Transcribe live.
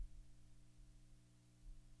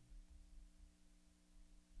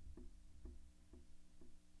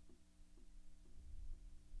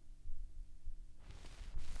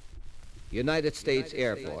United States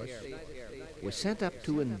Air Force was sent up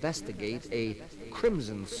to investigate a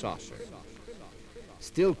crimson saucer.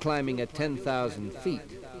 Still climbing at 10,000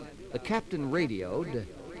 feet, the captain radioed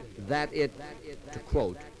that it, to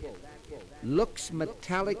quote, looks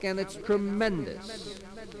metallic and it's tremendous.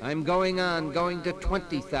 I'm going to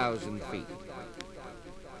 20,000 feet.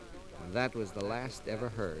 That was the last ever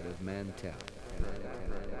heard of Mantell.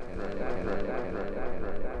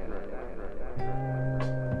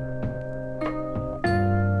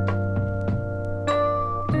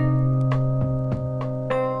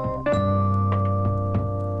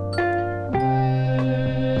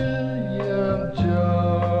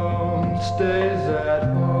 Stays at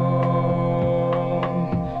home.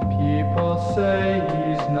 People say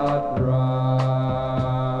he's not right,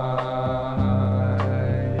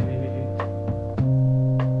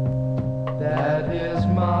 that his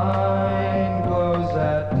mind goes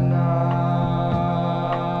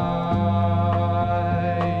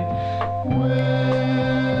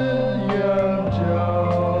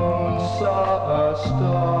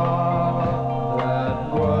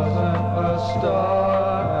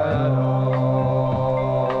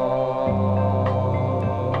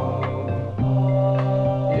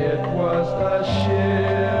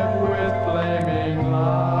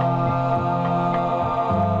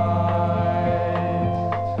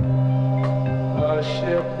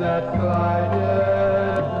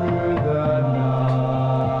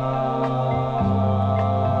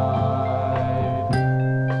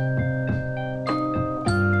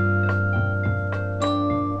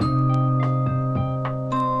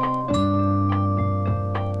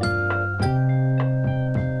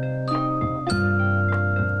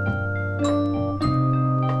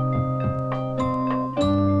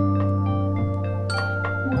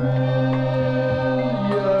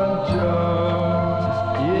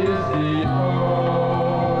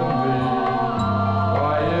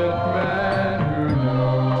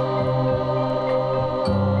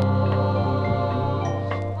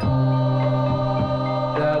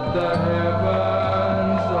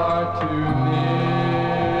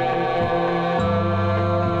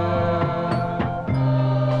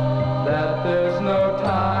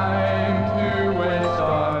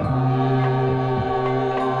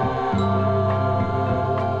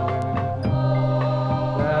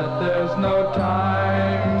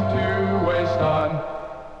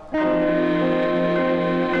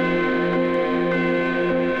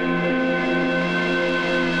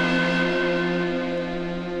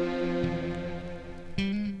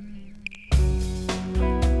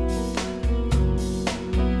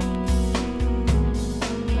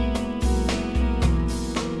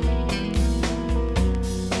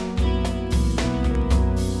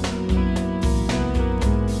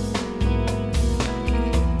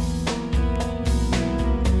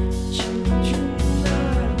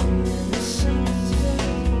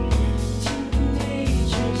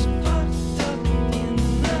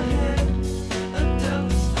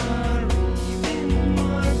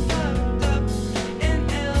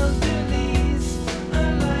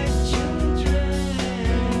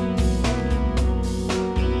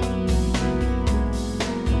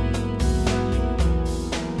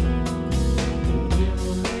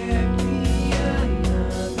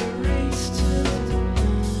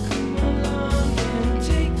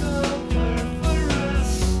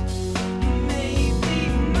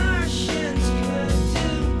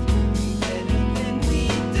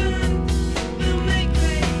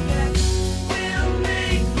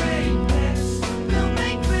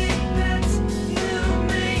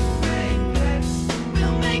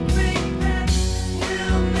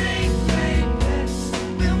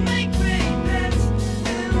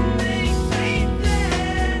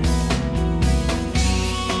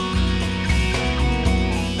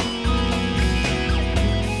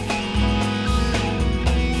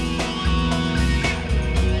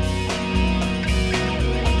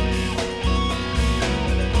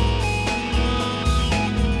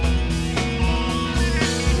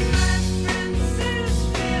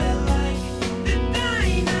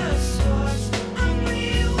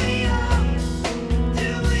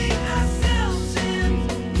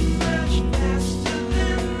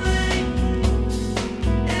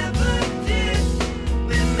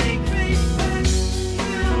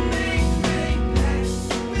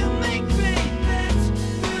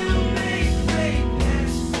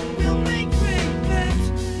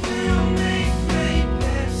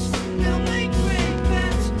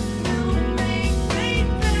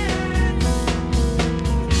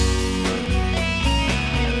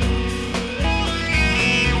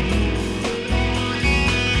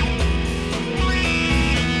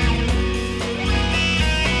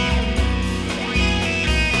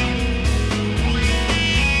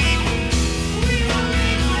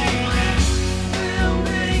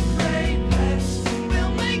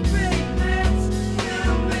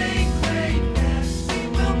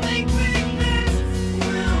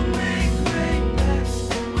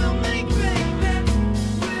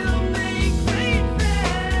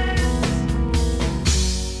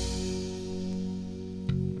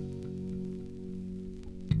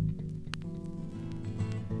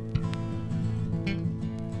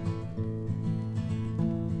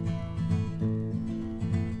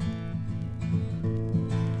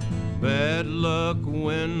Bad luck,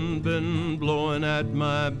 wind been blowing at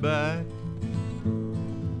my back.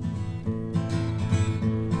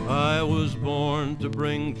 I was born to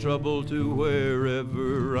bring trouble to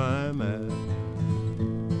wherever I'm at.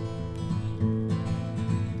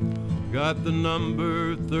 Got the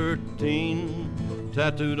number 13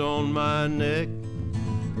 tattooed on my neck.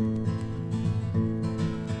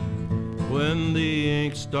 When the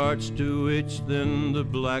ink starts to itch, then the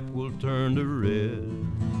black will turn to red.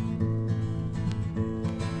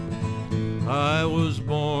 I was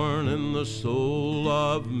born in the soul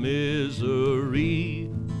of misery,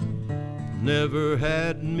 never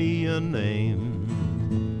had me a name.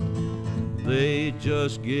 They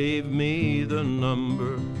just gave me the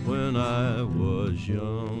number when I was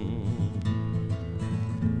young.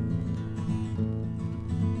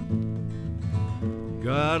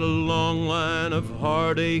 Got a long line of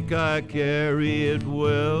heartache, I carry it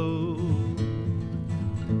well.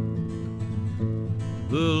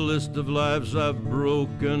 The list of lives I've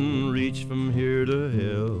broken reach from here to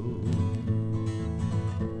hell.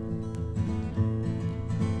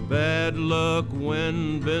 Bad luck,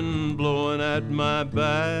 wind been blowing at my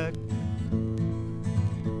back.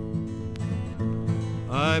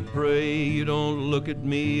 I pray you don't look at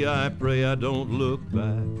me, I pray I don't look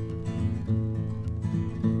back.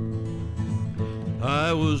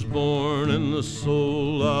 I was born in the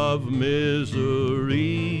soul of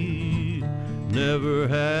misery, never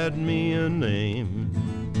had me a name.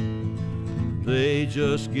 They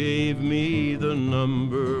just gave me the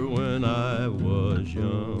number when I was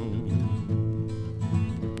young.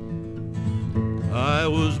 I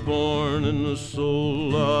was born in the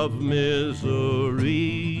soul of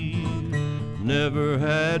misery, never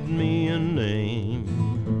had me a name.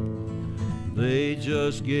 They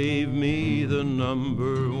just gave me the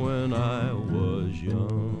number when I was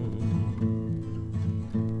young.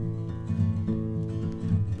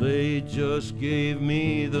 They just gave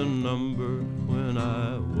me the number when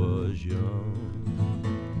I was young.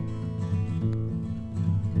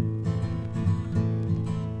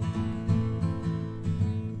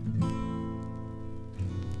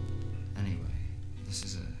 Anyway, this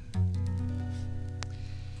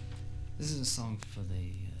is a song for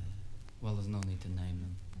the well, there's no need to name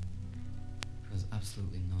them. There's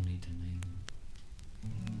absolutely no need to name them.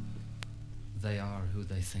 They are who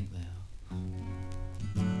they think they are.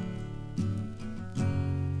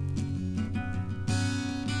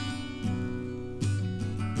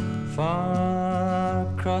 Far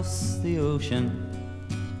across the ocean,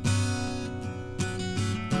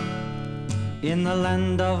 in the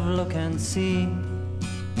land of look and see,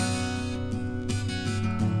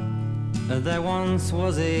 there once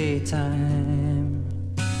was a time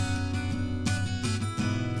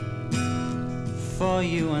for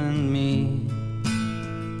you and me,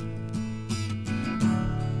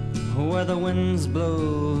 where the winds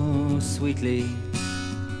blow sweetly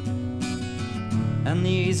and the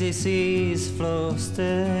easy seas flow still,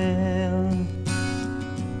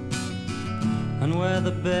 and where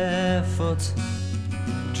the barefoot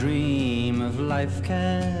dream of life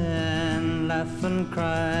can laugh and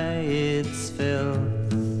cry its fill,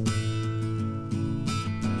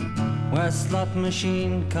 where slot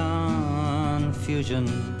machine confusion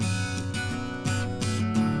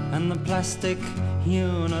and the plastic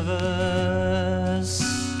universe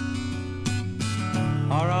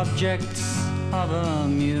are objects of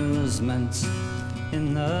amusement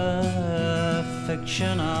in the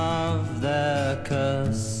fiction of their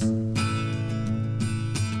curse,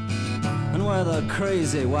 and where the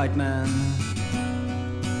crazy white man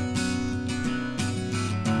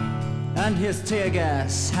and his tear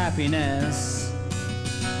gas happiness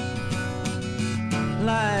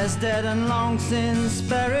lies dead and long since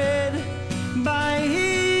buried by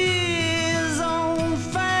his own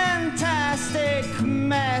fantastic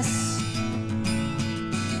mess.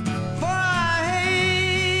 For I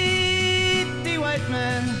hate the white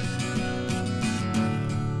man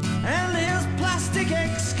and his plastic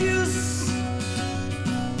excuse.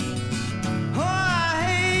 Oh, I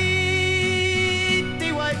hate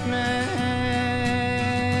the white man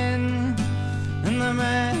and the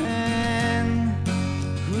man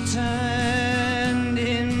who turned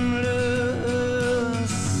him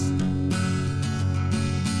loose.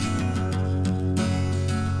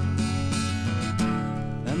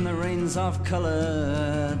 And the rains of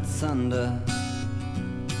colored thunder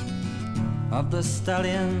of the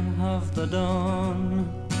stallion of the dawn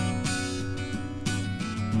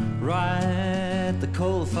ride the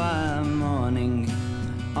coal fire morning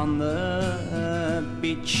on the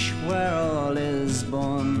beach where all is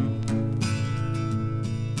born.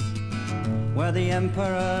 where the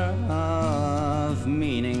emperor of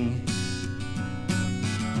meaning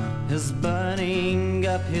is burning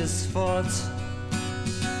up his fort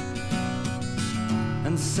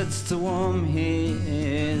and sits to warm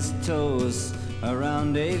his toes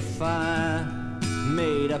around a fire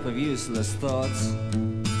made up of useless thoughts.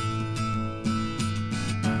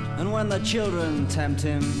 And when the children tempt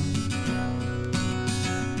him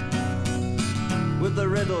with the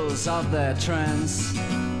riddles of their trance,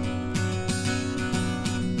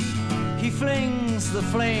 he flings the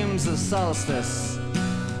flames of solstice,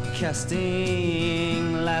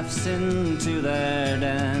 casting laughs into their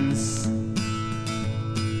dance.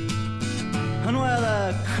 And where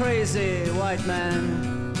the crazy white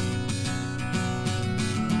man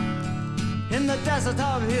in the desert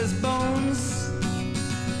of his bones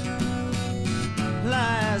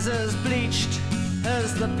lies as bleached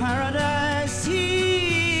as the paradise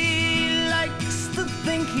he likes to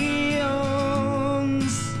think he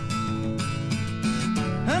owns.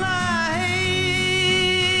 And I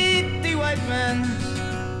hate the white man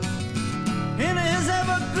in his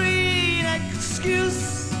evergreen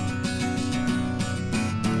excuse.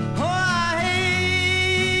 Oh, I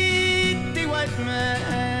hate the white man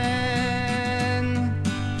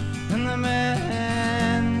and the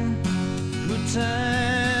man who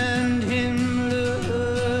turned him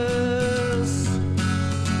loose.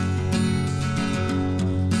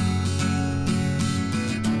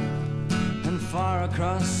 And far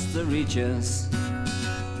across the reaches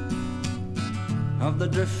of the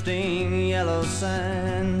drifting yellow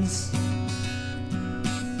sands,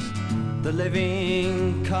 the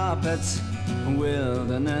living carpet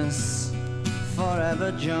wilderness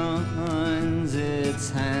forever joins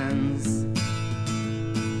its hands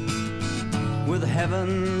with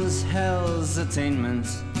heaven's hell's attainment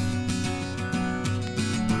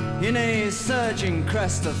in a surging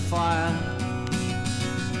crest of fire,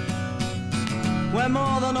 where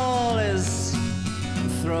more than all is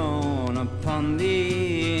thrown upon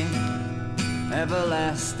the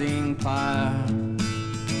everlasting pyre.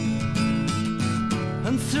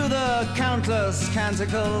 And through the countless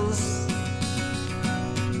canticles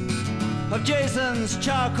of Jason's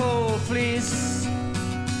charcoal fleece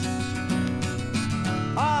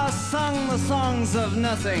are sung the songs of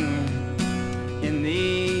nothing in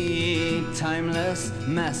the timeless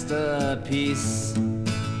masterpiece.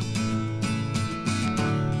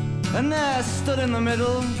 And there stood in the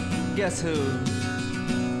middle, guess who?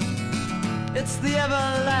 It's the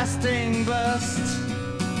everlasting burst,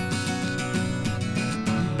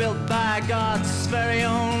 built by God's very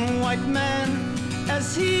own white man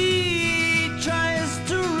as he tries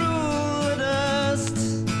to rule the dust.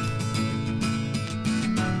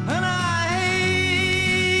 And I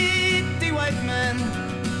hate the white man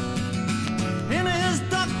in his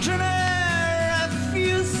doctrinaire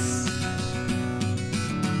refuse.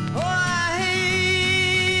 Oh, I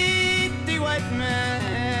hate the white man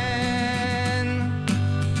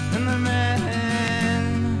and the man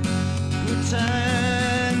who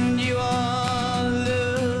turned you all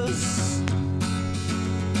loose.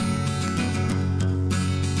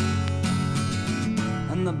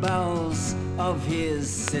 And the bowels of his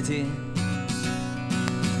city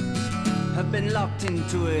have been locked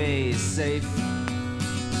into a safe,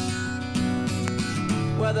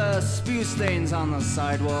 where the spew stains on the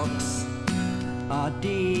sidewalks are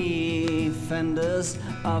defenders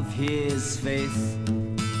of his faith,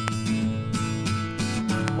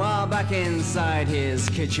 while back inside his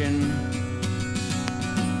kitchen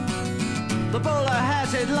the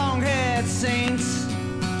bowler-hatted, long-haired saint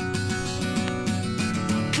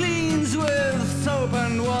cleans with soap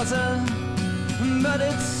and water, but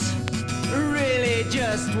it's really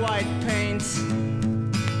just white paint,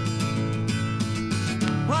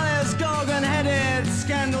 while his gorgon-headed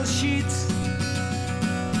scandal sheet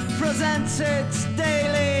presents its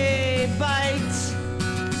daily bite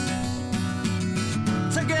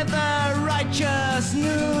to give the righteous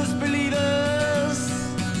news believers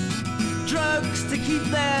drugs to keep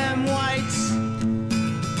them white,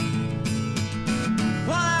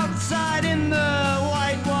 while outside in the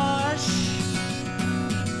whitewash,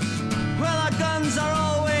 well, our guns are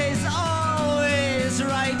always, always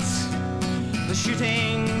right. The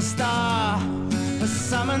shooting star has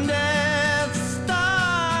summoned Death's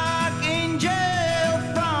dark angel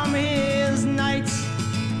from his night.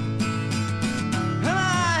 And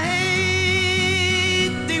I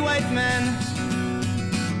hate the white man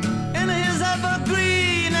in his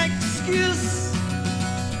evergreen excuse.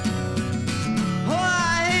 Oh,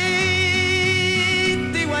 I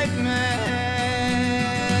hate the white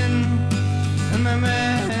man and the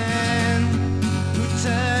man who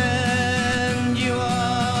turned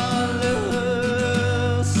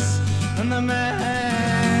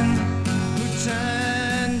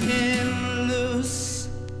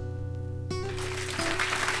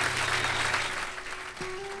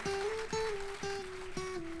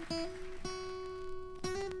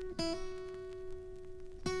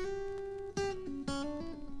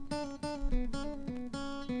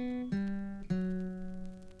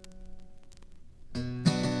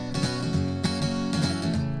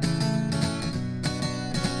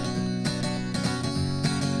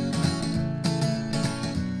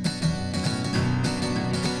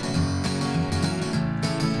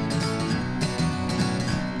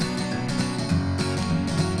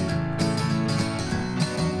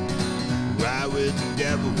with the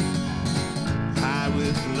devil, high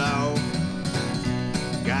with the law.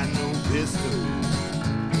 Got no pistol,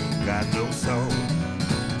 got no soul,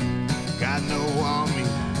 got no army,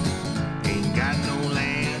 ain't got no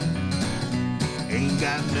land, ain't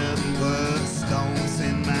got nothing but stones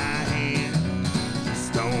in my hand,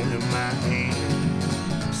 stone in my hand,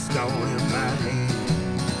 stone in my hand,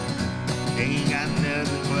 ain't got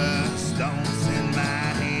nothing but stones in my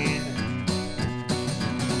hand.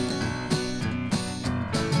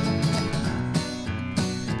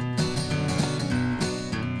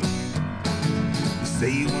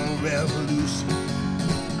 Say you want revolution,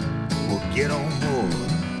 we'll get on board.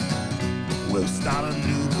 We'll start a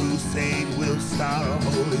new crusade, we'll start a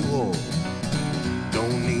holy war.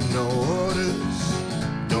 Don't need no orders,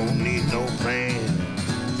 don't need no plan.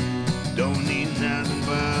 Don't need nothing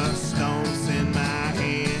but stones in my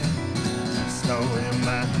hand. Stone in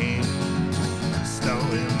my hand,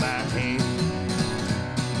 stone in my hand.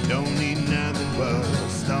 Don't need nothing but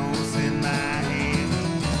stones in my hand.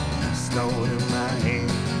 Stone in my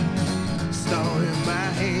hand, stone in my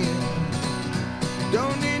hand.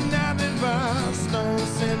 Don't need nothing but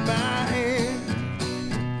stones in my hand.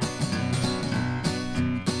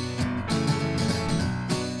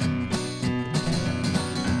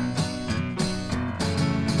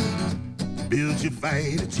 Build your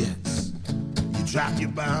fighter jets, you drop your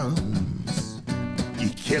bombs, you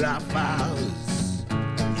kill our fathers,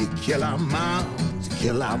 you kill our moms, you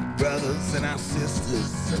kill our brothers and our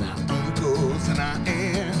sisters and our uncles and our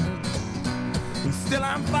aunts. And still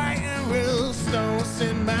I'm fighting with stones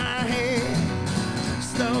in my hand,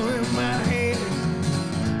 stone in my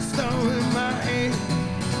hand, stone in my hand.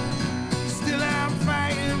 Still I'm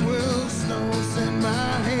fighting with stones in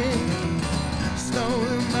my hand, stone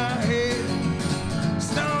in my hand,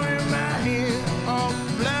 stone in my hand. All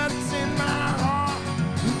the blood's in my heart,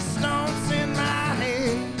 and the stones in my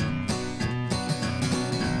hand.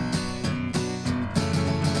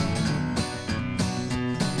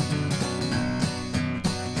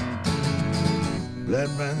 Blood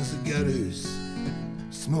runs the gutters,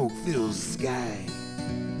 smoke fills the sky.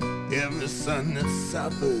 Every son that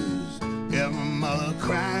suffers, every mother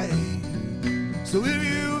cries. So if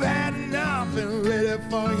you've had enough and ready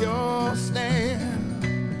for your stand,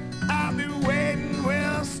 I'll be waiting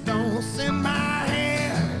with stones in my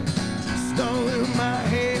hand, stone in my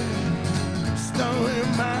hand, stone in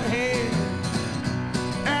my hand.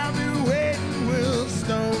 I'll be waiting with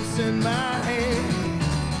stones in my hand,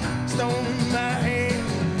 stone in my hand,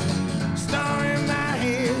 stone in my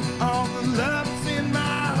hand. All the love's in my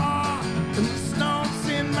heart and the stones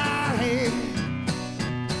in my hand.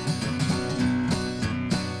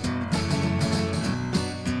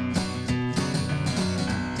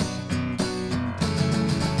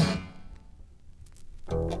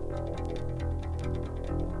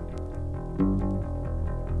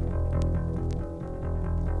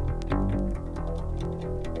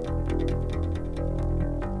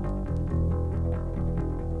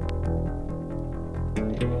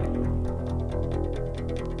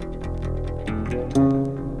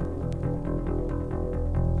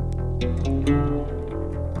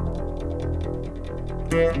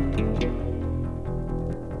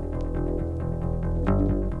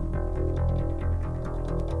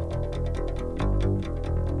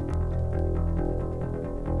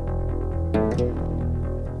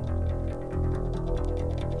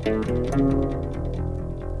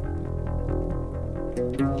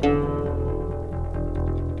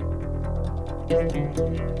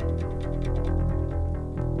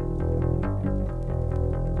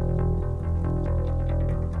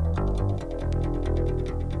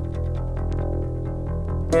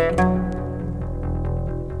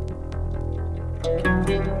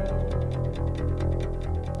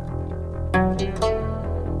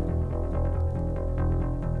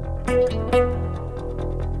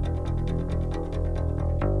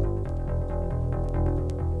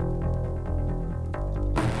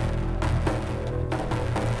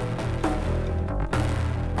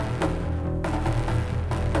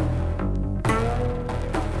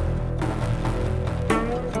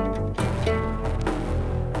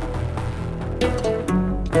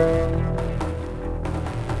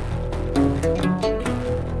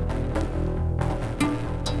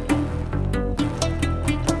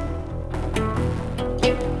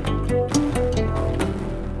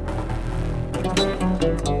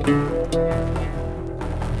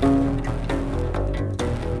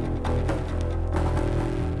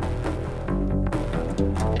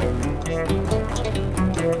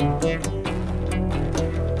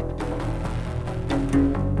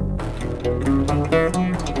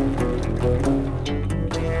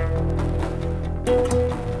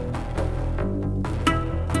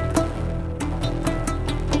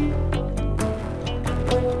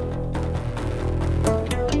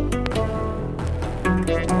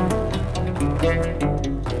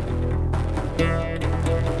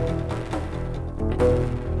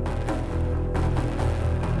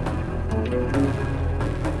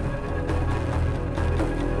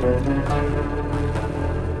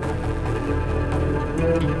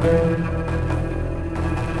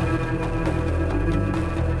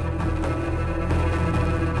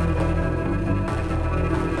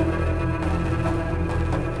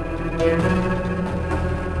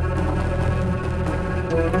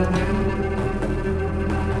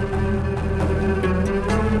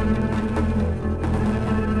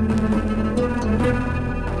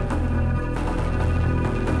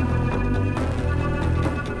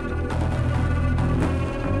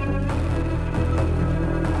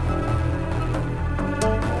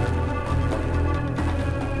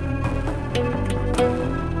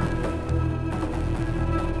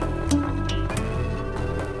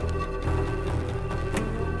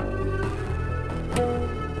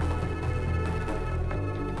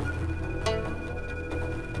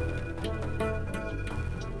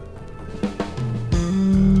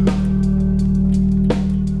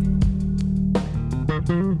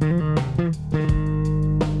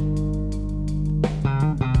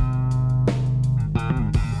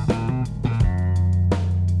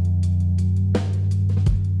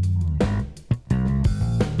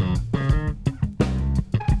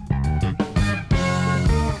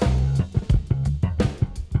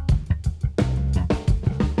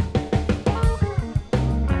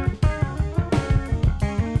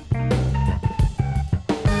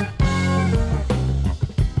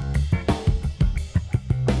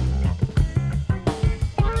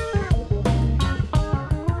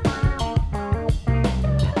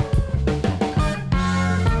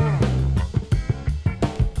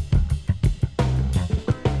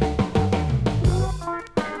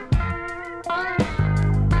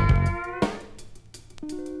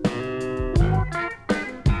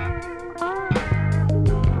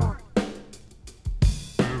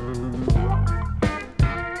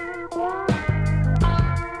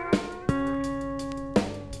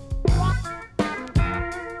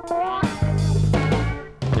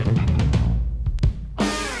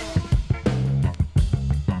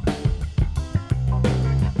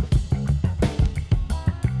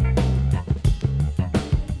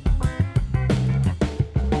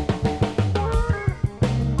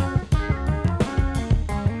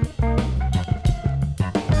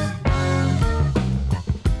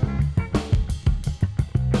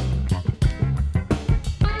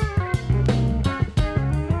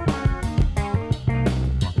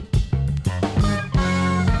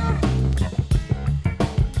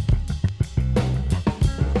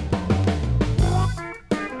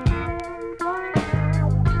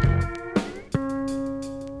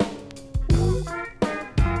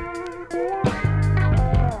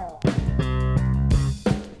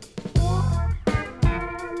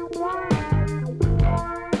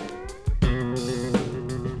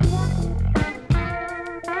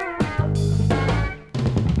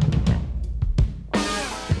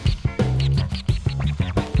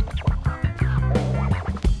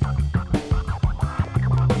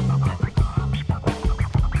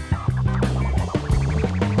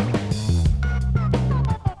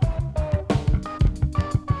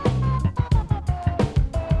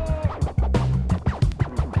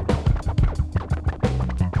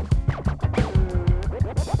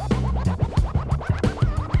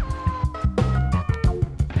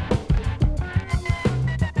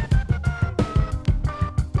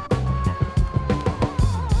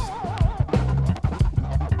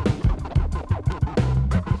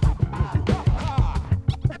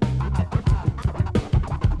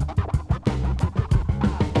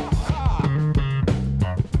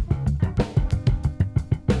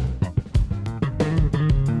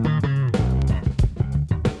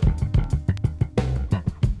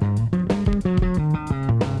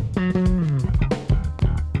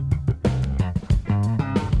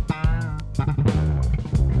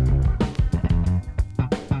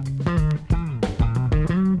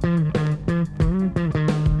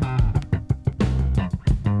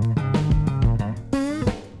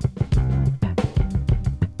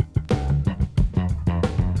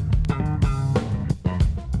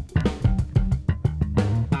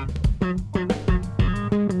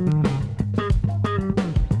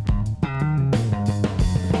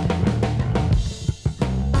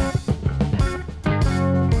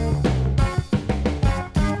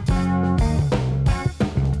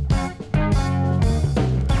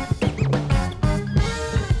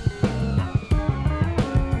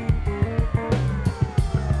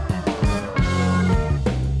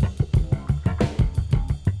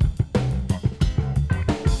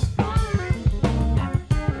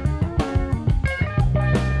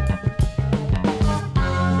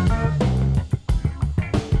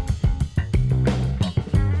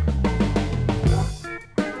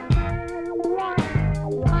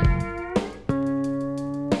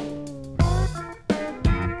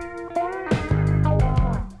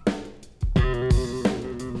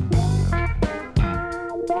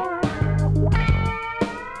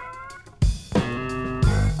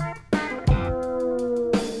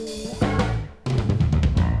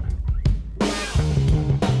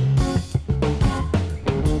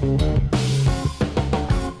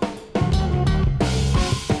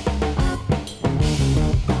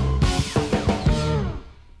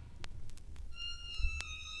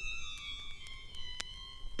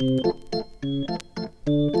 It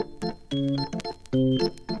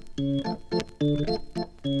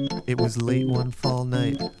was late one fall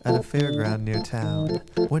night at a fairground near town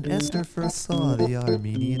when Esther first saw the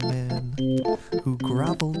Armenian man who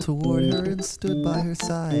groveled toward her and stood by her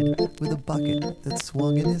side with a bucket that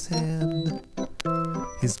swung in his hand.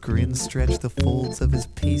 His grin stretched the folds of his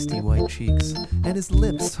pasty white cheeks, and his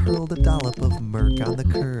lips hurled a dollop of murk on the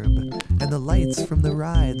curb, and the lights from the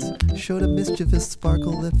rides showed a mischievous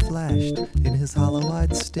sparkle that flashed in his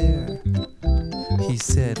hollow-eyed stare. He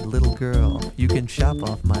said, "Little girl, you can chop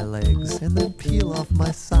off my legs and then peel off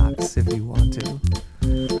my socks if you want to.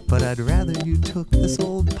 But I'd rather you took this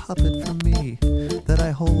old puppet from me that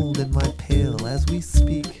I hold in my pail as we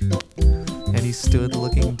speak." And he stood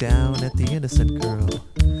looking down at the innocent girl,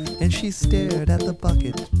 and she stared at the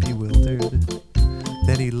bucket, bewildered.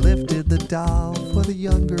 Then he lifted the doll for the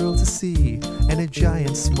young girl to see, and a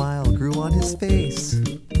giant smile grew on his face.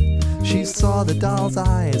 She saw the doll's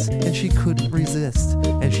eyes, and she couldn't resist,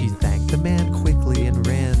 and she thanked the man quickly and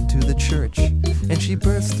ran to the church. And she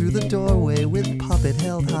burst through the doorway with puppet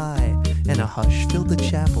held high, and a hush filled the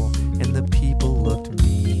chapel, and the people looked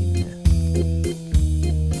mean.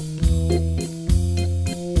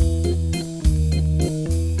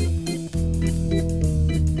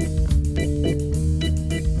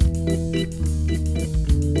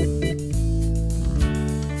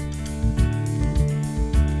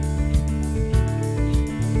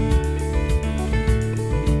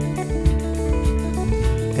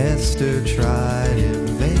 Esther tried in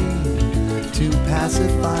vain to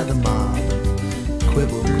pacify the mob,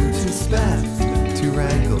 quibbled to spat, to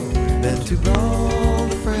wrangle, then to brawl.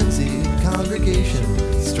 The frenzied congregation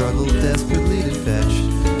struggled desperately to fetch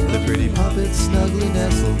the pretty puppet snugly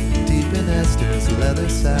nestled deep in Esther's leather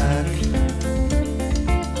sack.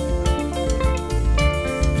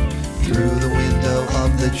 Through the window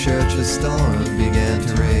of the church a storm began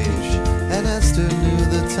to rage, and Esther knew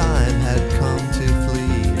the time had come to flee.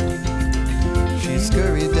 She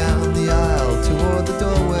scurried down the aisle toward the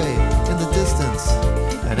doorway in the distance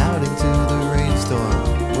and out into the rainstorm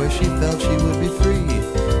where she felt she would be free.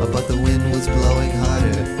 But the wind was blowing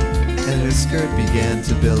harder and her skirt began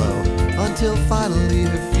to billow until finally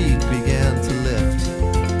her feet began to lift.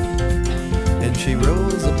 And she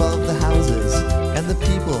rose above the houses and the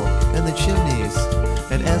people and the chimneys,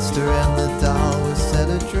 and Esther and the doll were set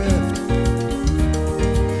adrift,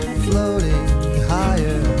 floating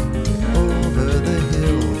higher over the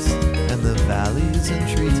hills and the valleys and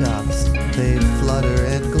treetops. They'd flutter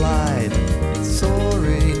and glide,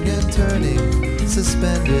 soaring and turning,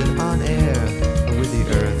 suspended on air. With the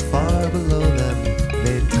earth far below them,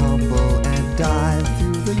 they'd tumble and dive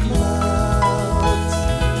through the clouds.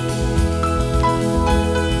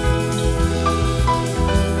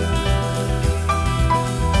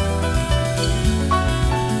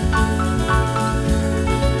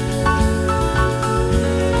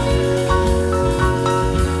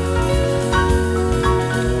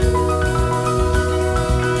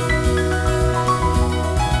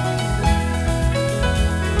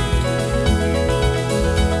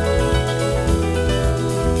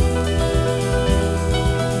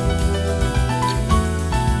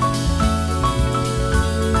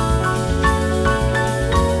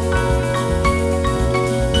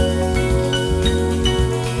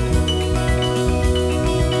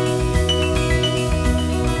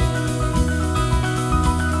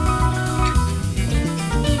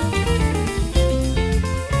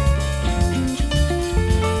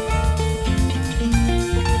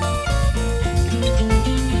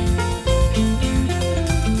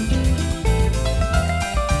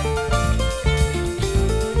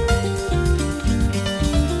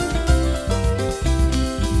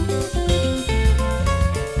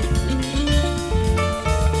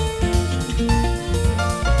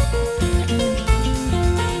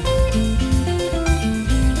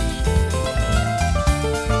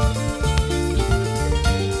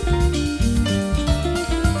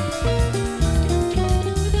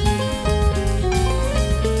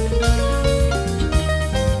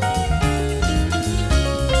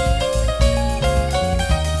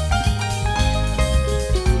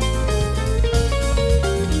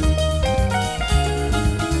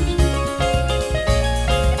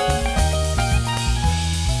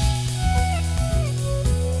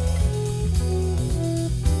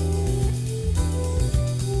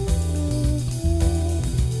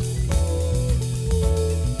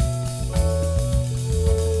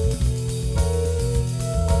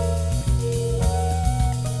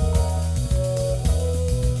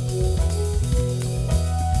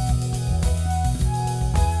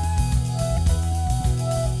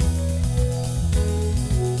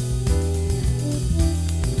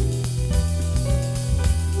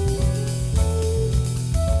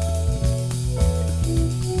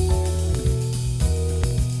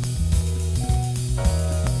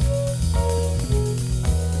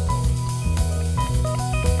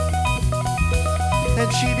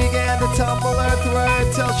 and she began to tumble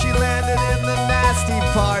earthward till she landed in the nasty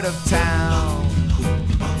part of town.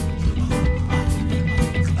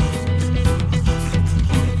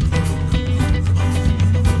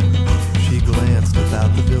 She glanced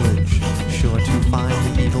about the village, sure to find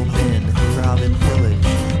the evil men who rob and pillage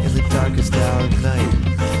in the darkest hour of night.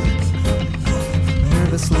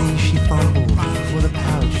 Nervously she fumbled for the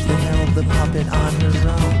pouch that held the puppet on her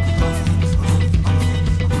robe.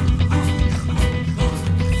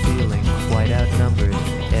 Feeling quite outnumbered,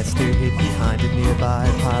 Esther hid behind a nearby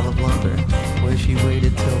pile of lumber, where she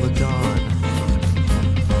waited till the dawn.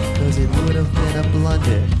 'Cause it would have been a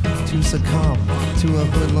blunder to succumb to a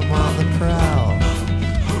hoodlum on the prowl.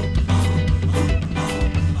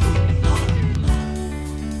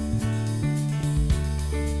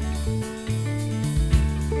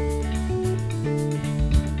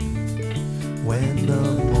 When the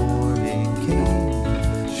morning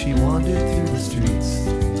came, she wandered through the streets,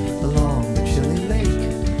 along the chilly lake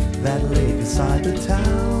that lay beside the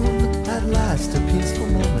town. At last a peaceful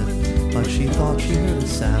moment, but she thought she heard a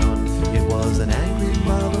sound. It was an angry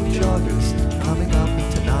mob of joggers coming up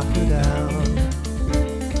to knock her down.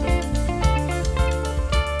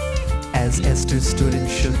 As Esther stood and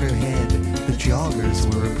shook her head, the joggers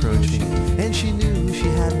were approaching, and she knew she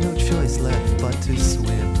had no choice left but to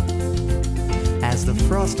swim. As the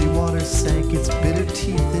frosty water sank its bitter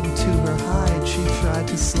teeth into her hide, she tried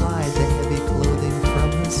to slide the heavy clothing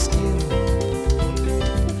from her skin.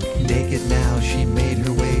 Naked now, she made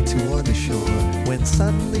her way toward the shore, when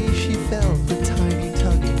suddenly she felt the tiny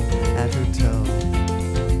tugging at her toe.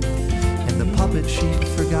 And the puppet she'd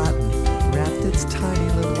forgotten wrapped its tiny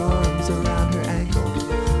little arms around her ankle,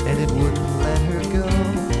 and it wouldn't let her go.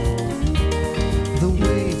 The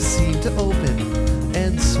waves seemed to open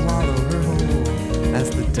and swallow her whole, as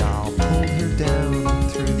the doll pulled her down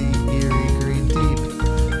through the eerie green deep,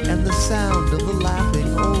 and the sound of the laughing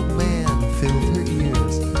old man filled her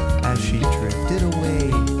ears as she drifted away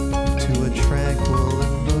to a tranquil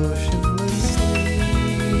and motionless sleep.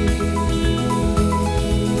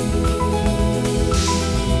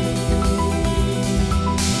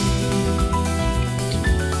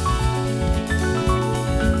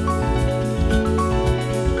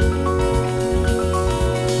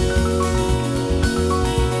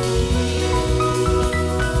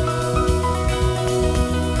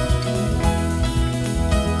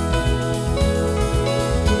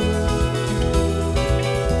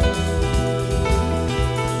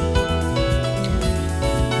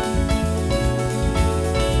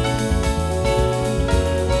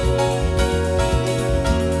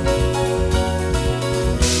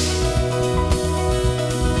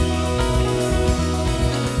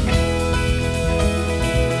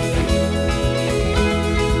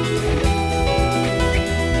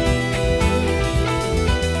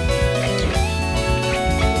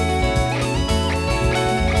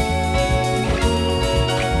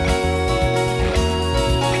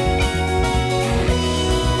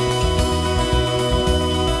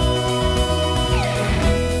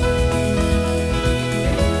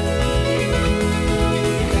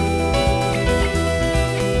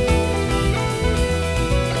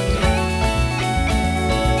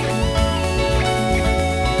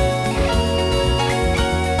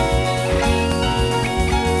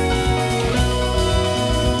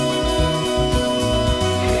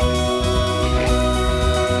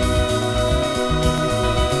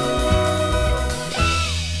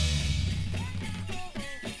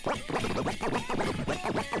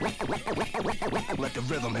 Let the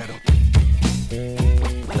rhythm hit 'em.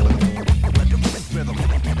 Let the rhythm hit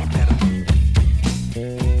 'em.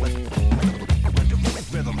 Let the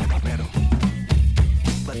rhythm hit 'em.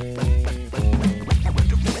 Let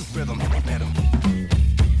the rhythm hit 'em.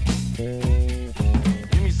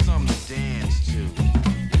 Give me something to dance to.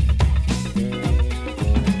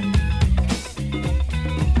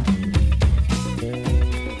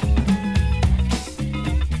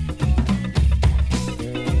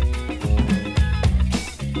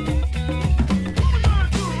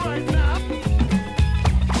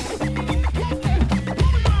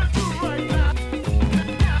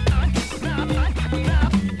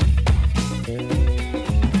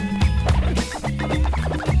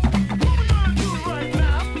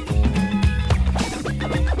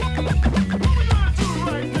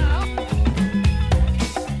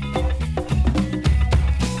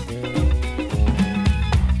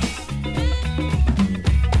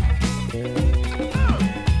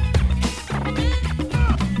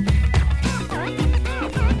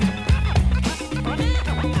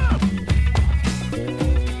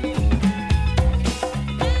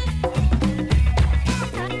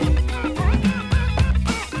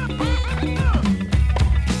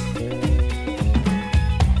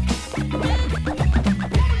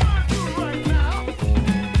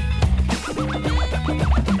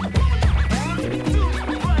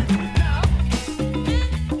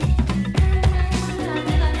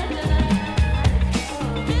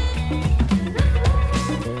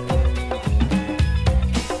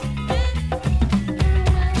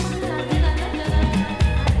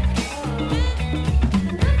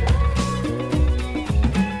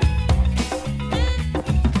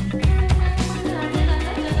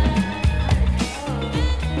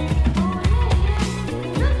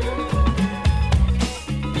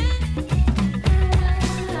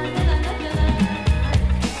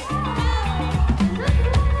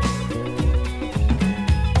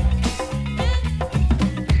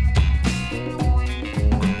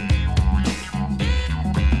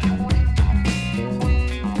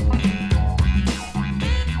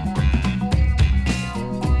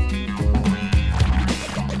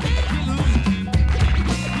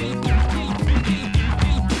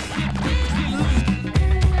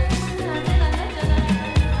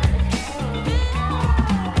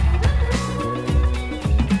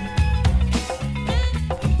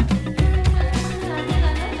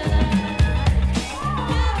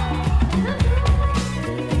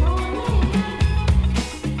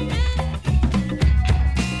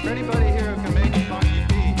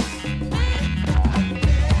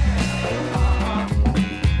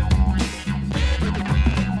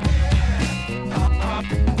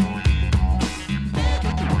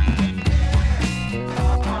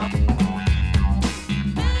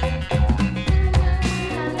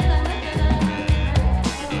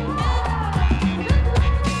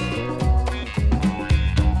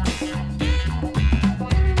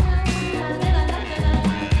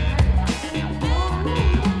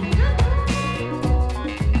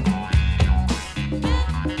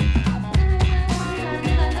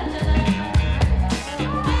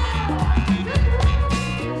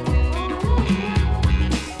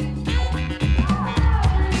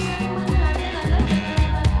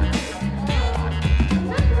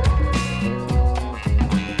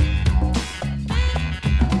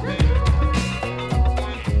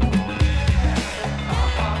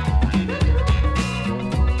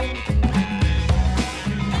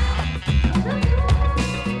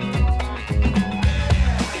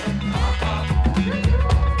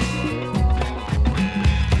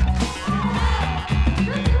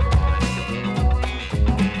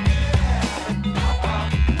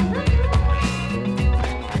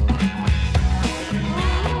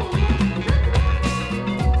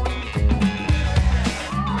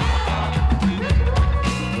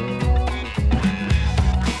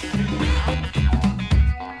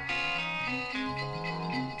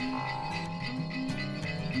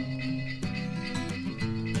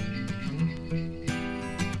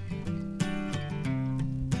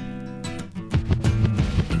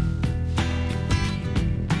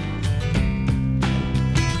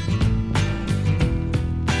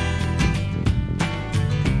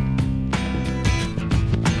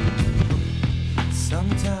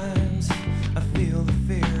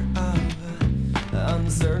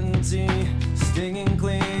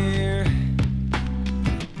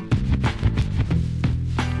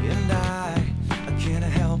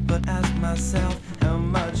 myself how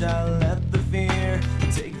much I let the fear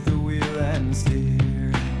take the wheel and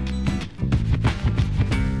steer.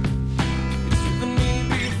 It's driven me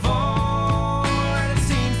before, and it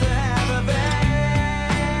seems to have a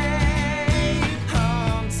vague,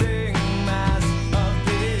 haunting mass of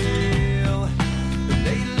appeal. But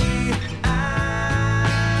lately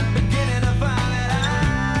I'm beginning to find that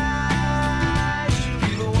I should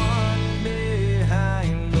be the one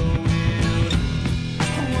behind the wheel.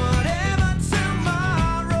 Whatever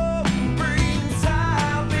tomorrow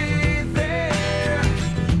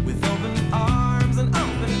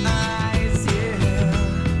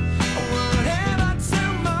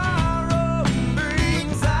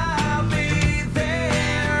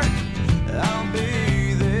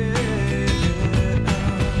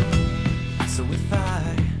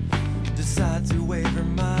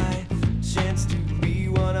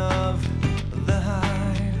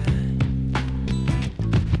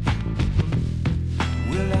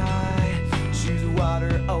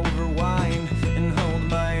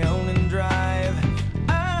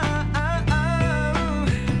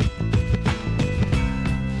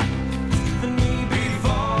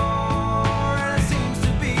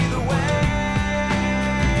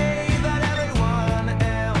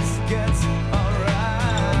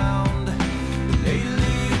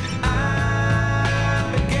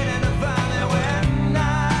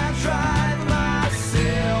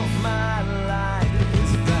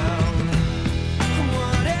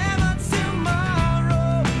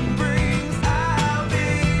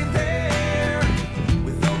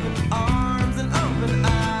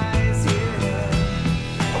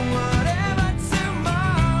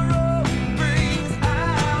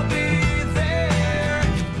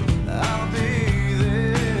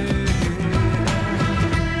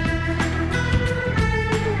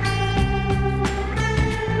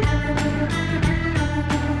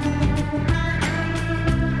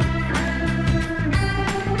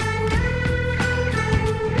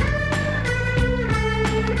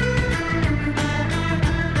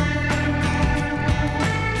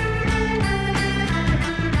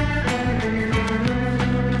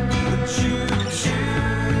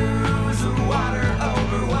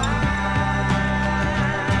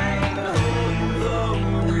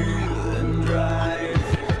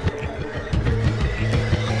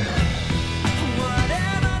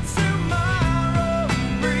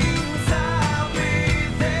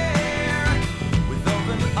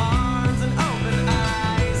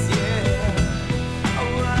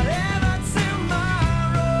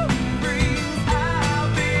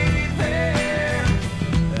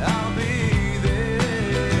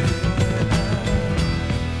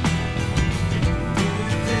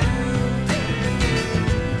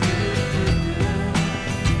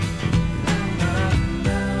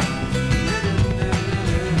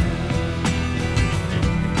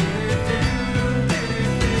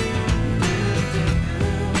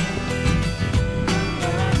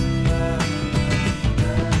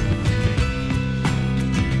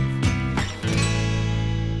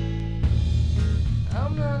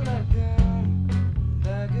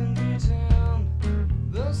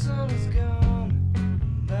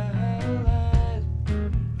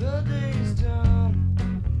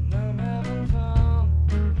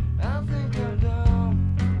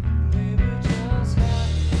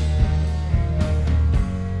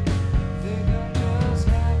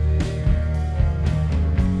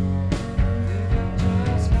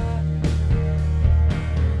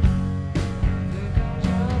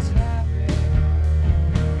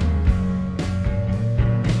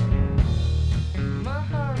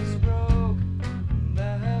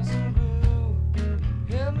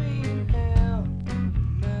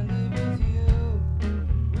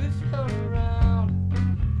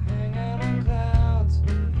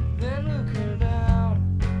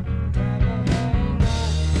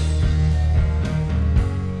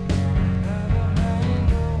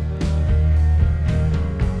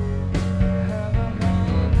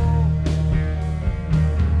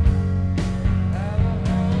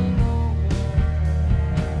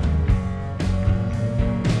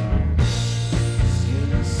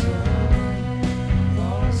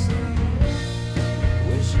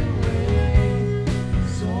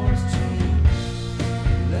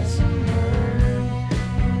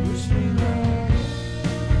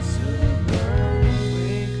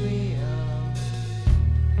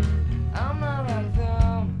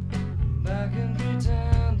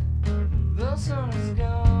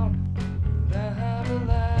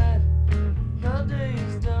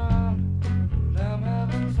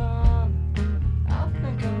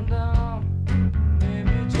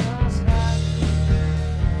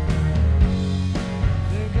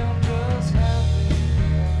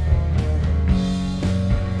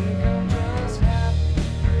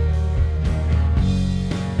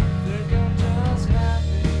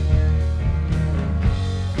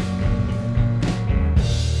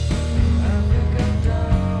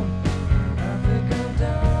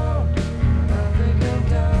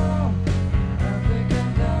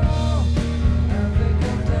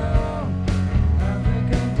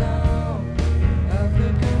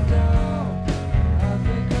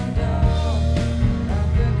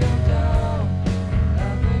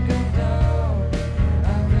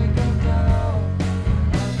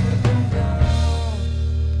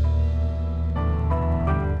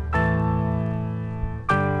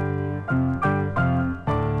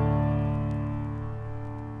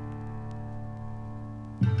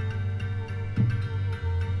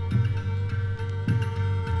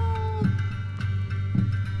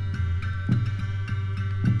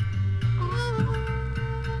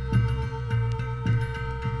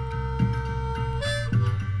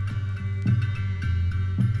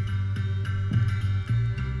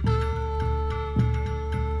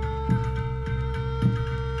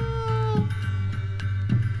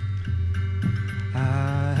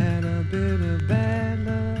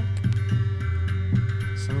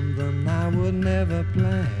ever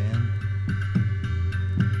planned.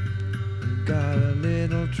 Got a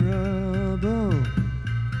little trouble,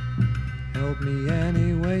 help me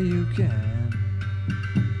any way you can.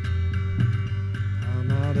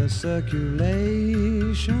 I'm out of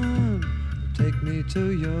circulation, take me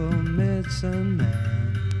to your medicine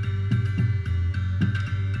man.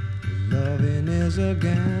 Loving is a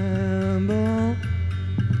gamble,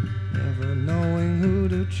 never knowing who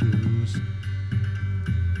to choose.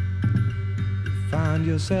 You find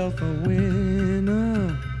yourself a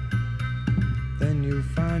winner, then you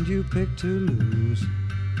find you pick to lose.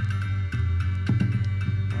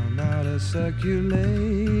 I'm out of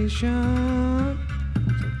circulation,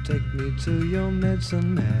 so take me to your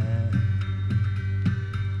medicine man.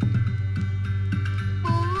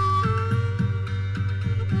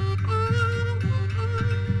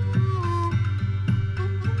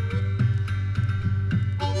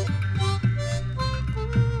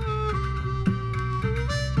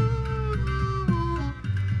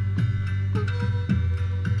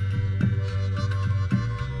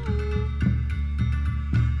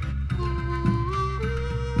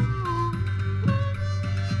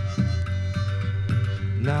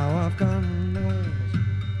 Now I've got nerves,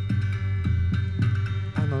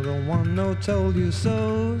 and I don't want no told you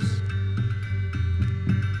so's.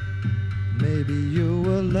 Maybe you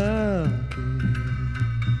were lucky,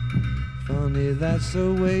 funny that's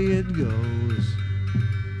the way it goes.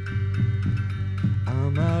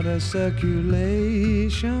 I'm out of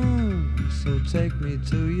circulation, so take me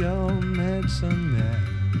to your medicine man.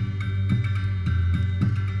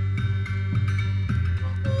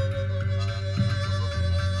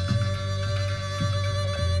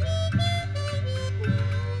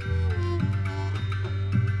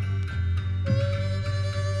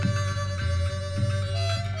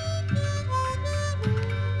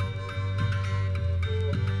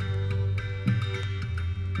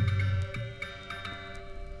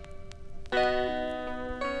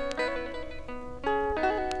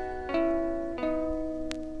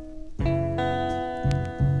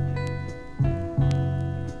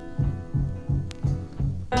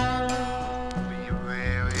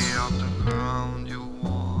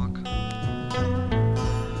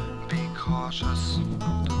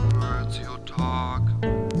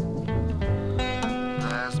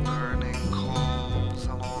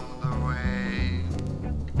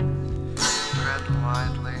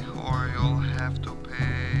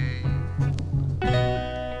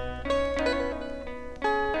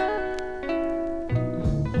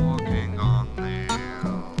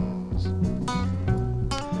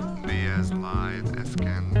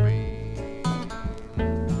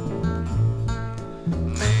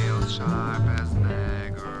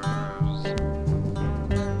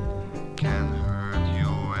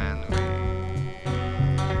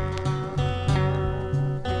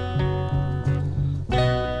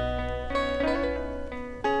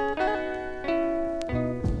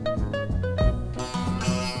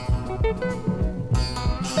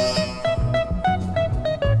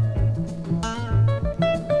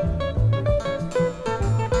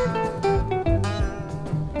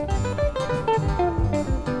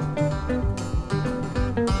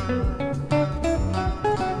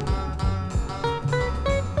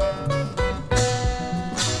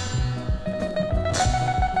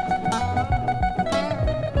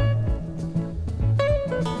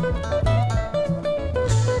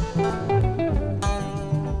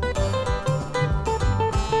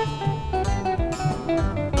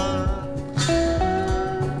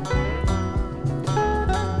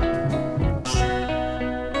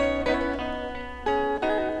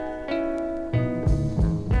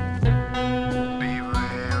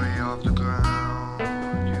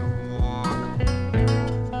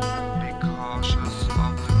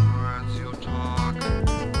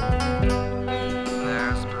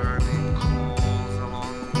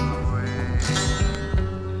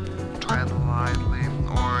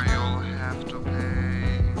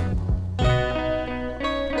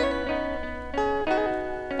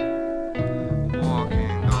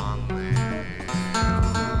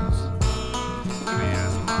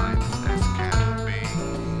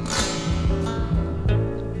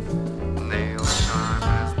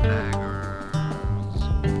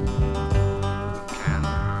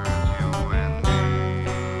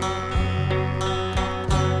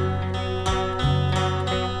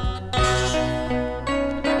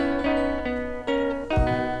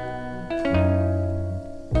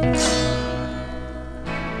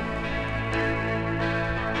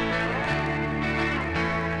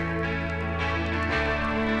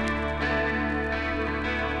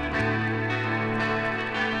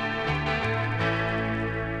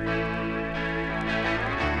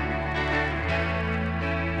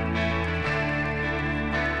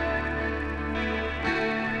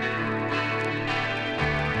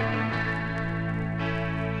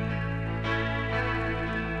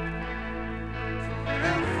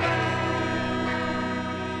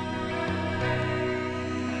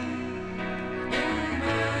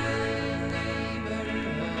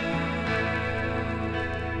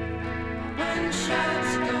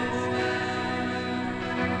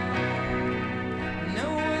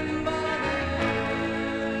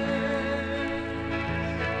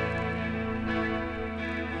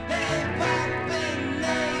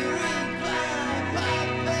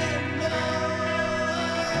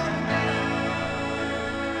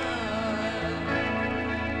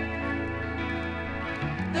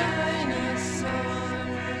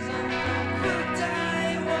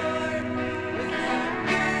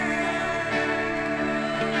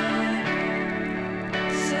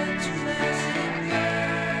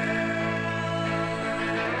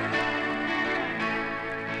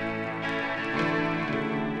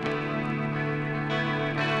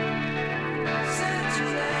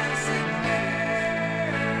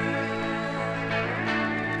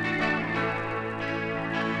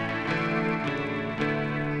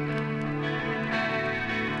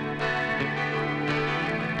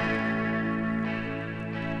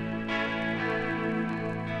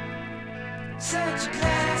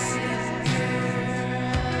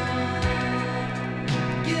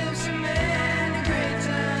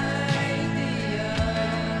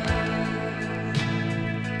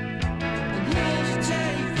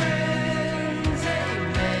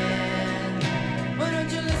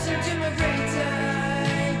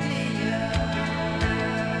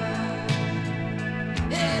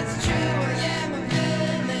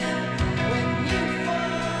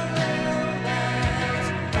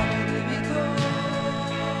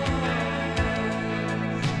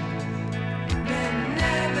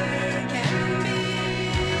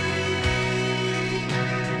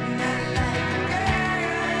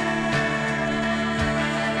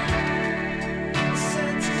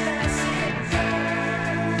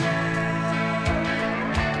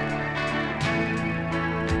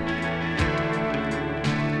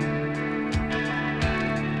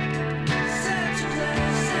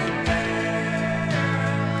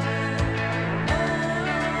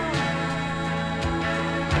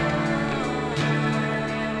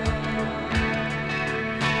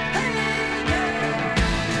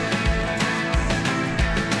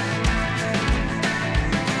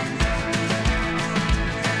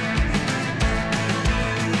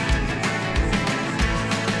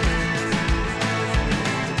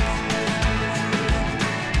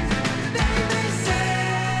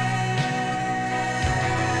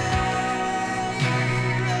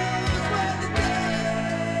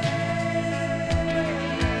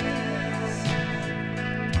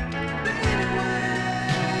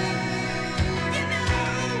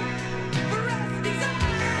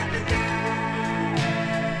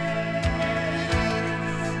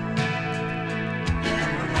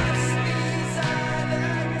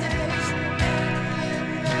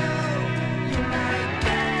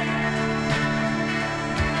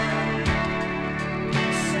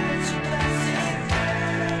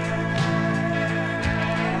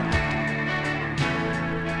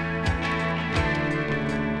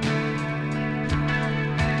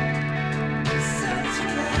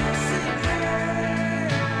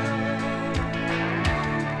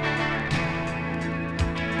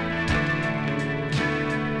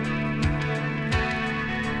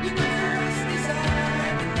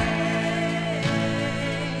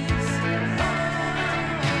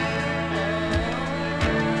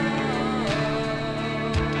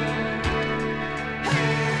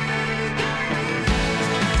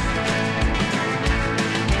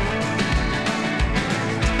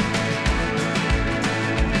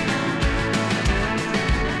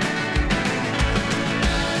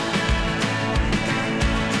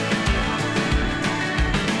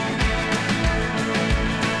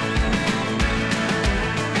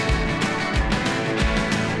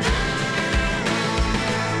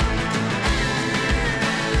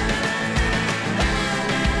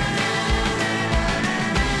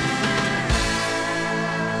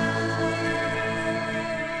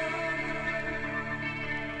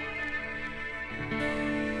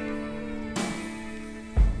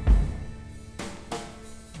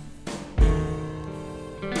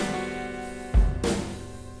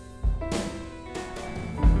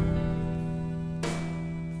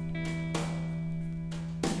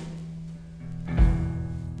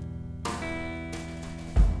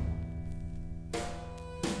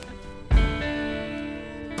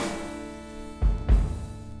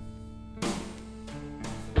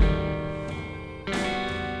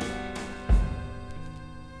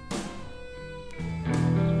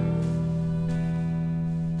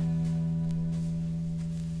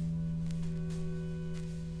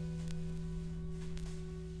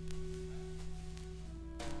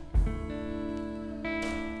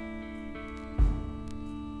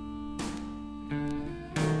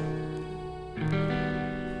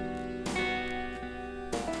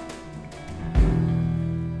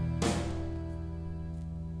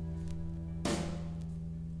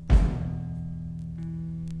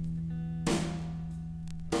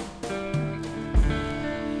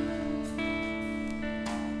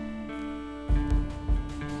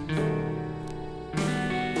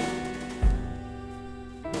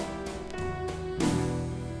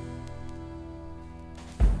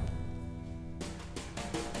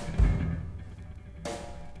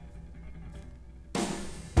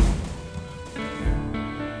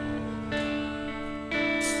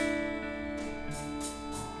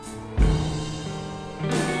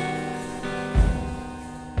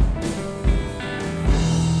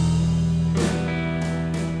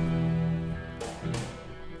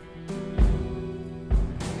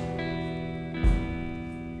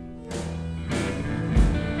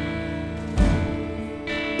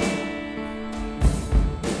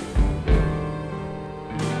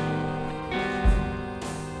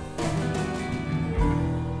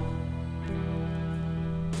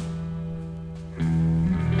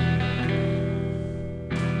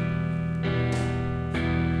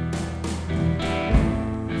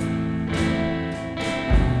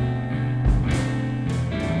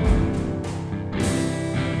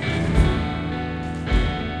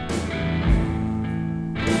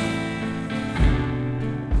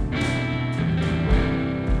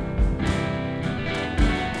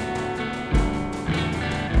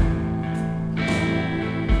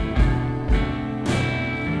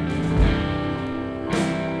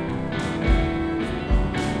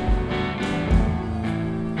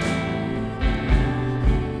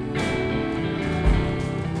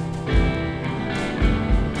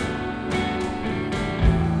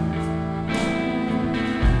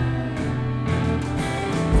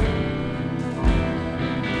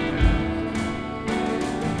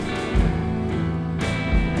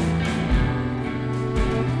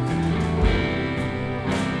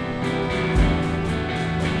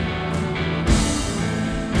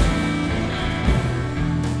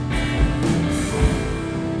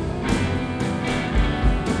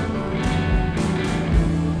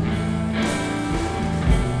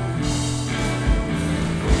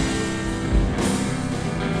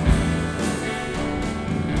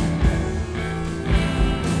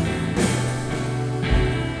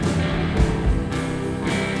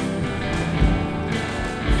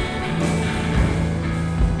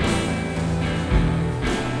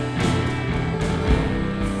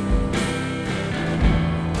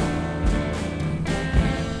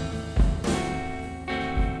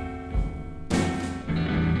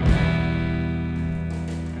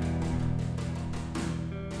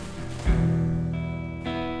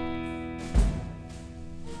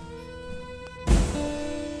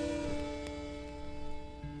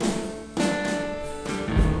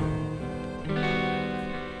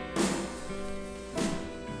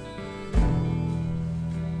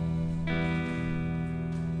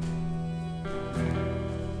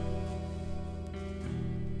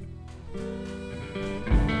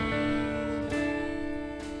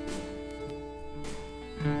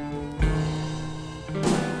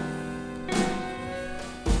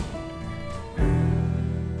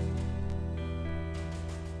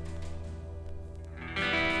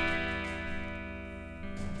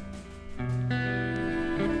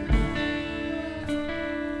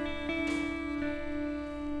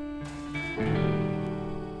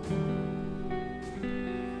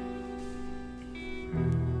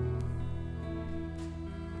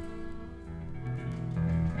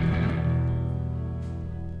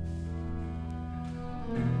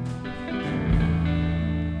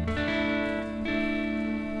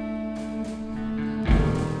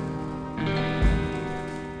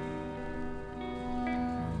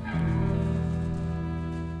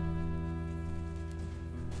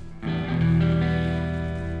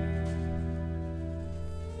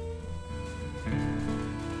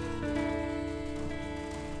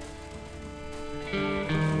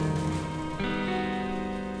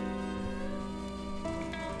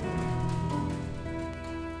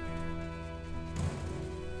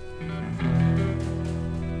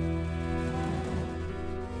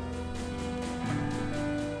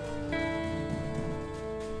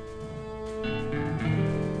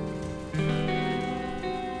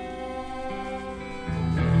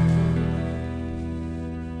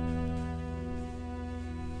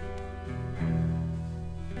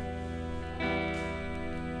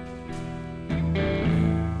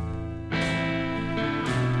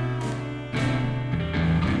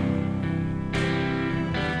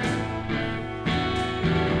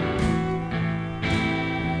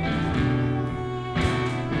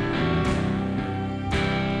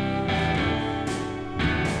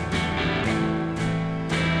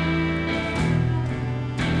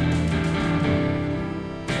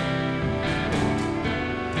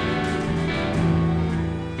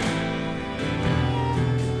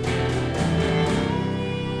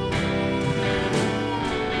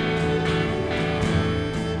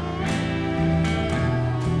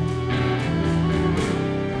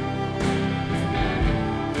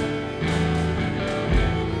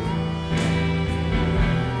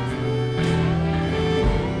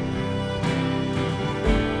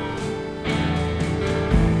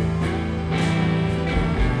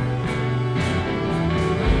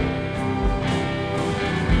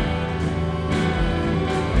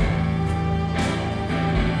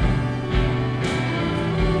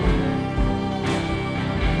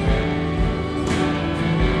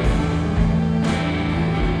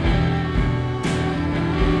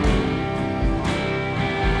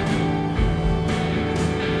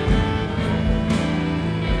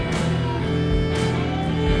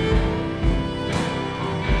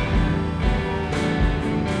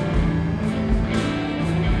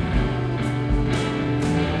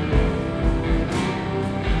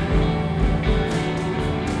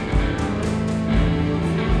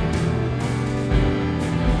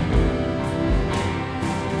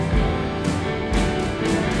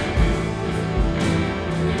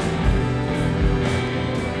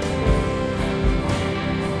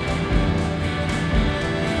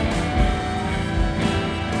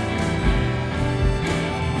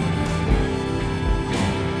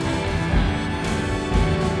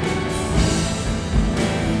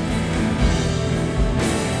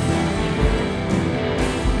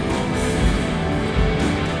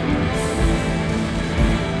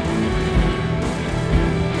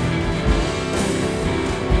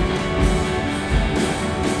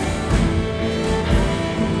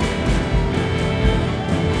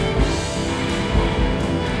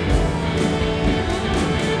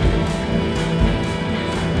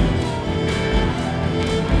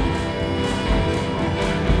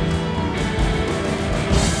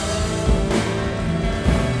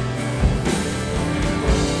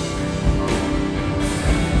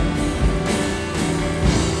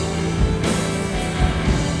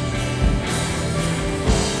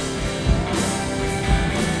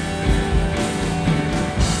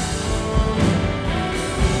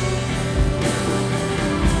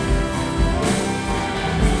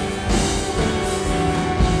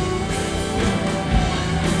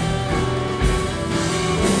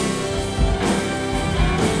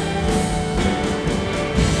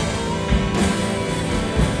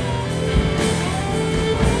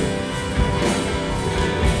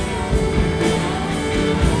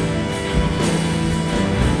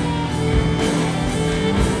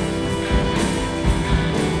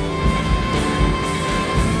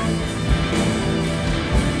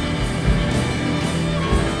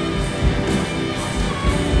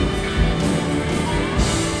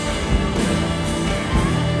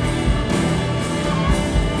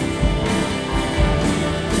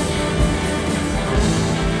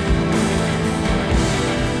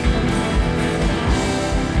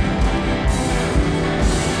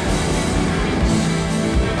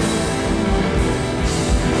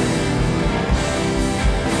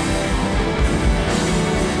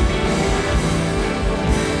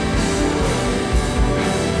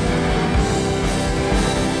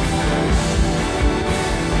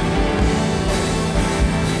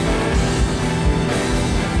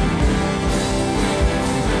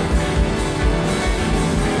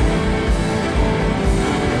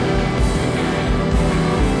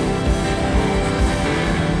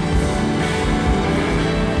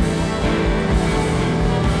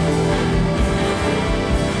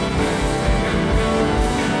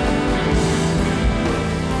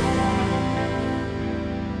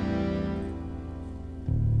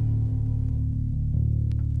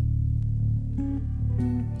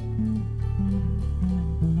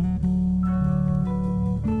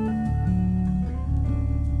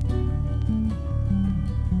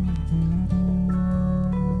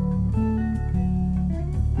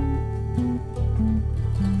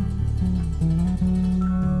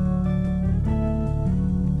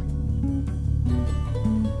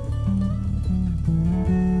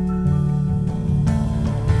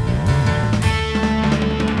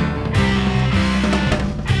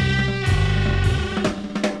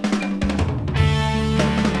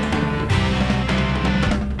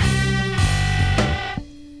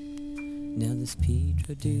 Now this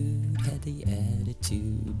Pedro dude had the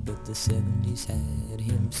attitude, but the 70s had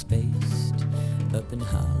him spaced. Up in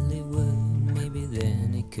Hollywood, maybe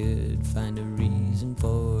then he could find a reason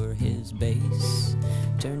for his base.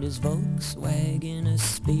 Turned his Volkswagen a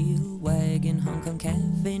Spielwagen, Hong Kong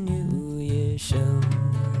Cafe New Year show.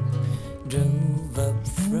 Drove up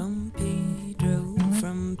from Pedro,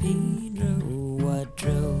 what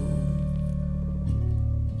drove?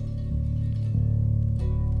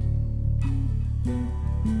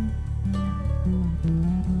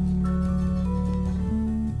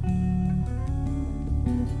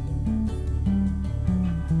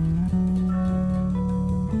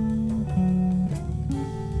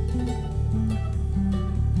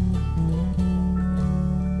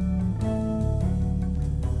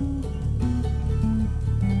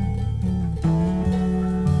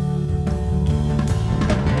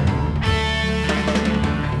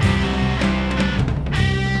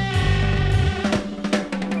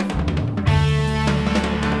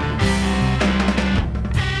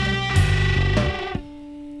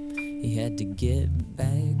 Get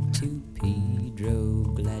back to Pedro,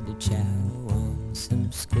 glad to chow on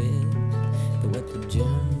some squid. But what the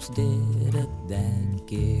germs did at that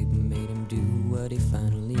gig made him do what he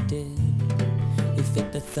finally did. He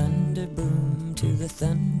fit the thunder boom to the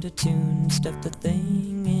thunder tune, stuffed the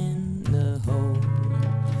thing in the hole.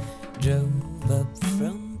 Drove up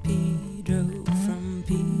from Pedro,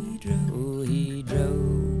 he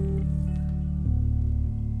drove.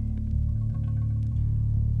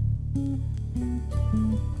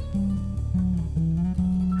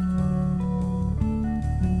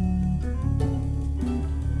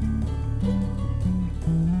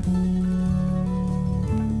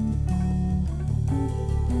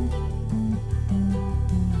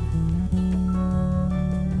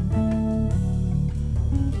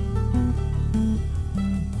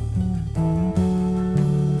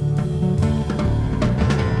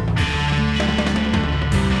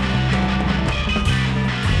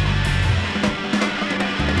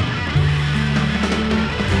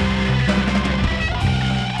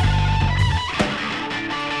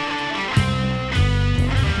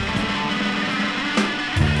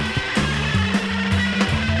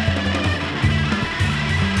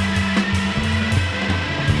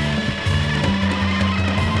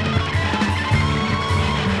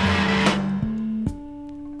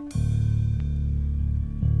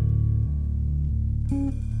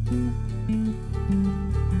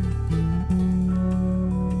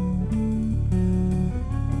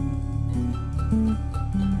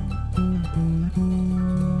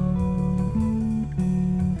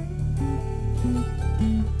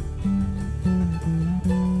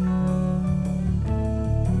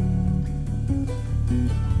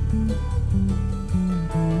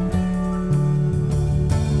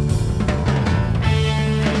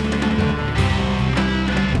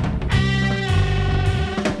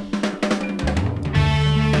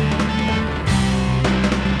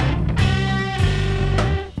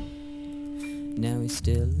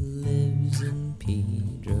 Still lives in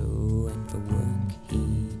Pedro, and for work he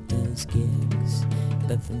does gigs.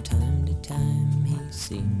 But from time to time he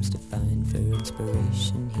seems to find for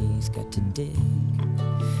inspiration he's got to dig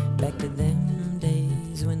back to them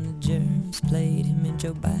days when the germs played him in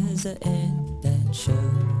Joe Biza at that show.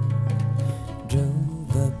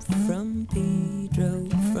 Drove up from Pedro,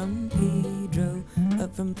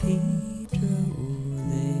 up from Pedro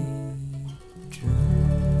they drove.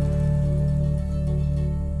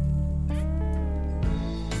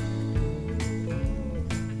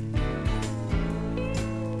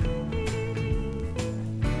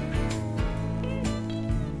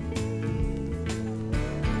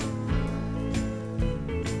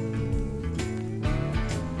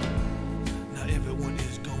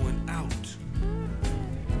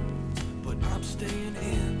 Staying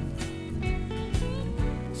in.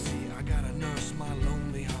 See, I gotta nurse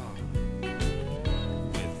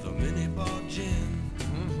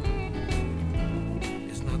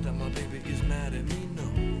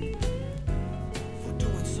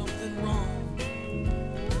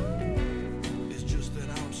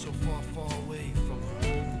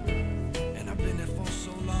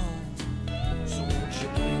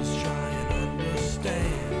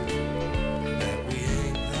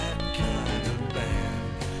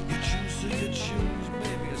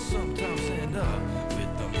up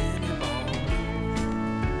with the mini ball.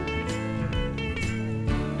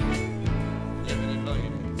 Living and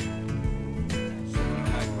learning. Sitting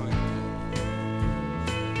back right.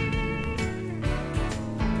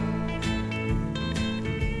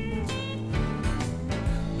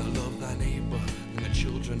 Now love thy neighbor and the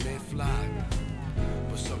children they flock.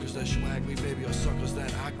 But suckers that swag me, baby, or suckers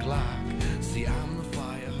that I glock. See, I'm the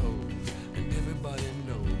fire hose, and everybody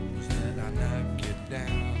knows that I knock it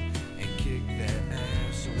down and kick that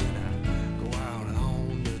ass. So when I go out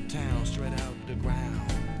on the town, straight out the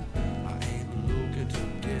ground, I ain't looking to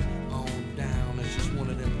get on down. It's just one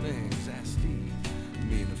of them things. That's Steve,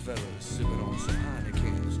 me and the fellas sipping on some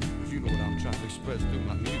Heinekens. If you know what I'm trying to express through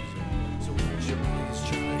my music. So would you please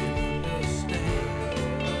try and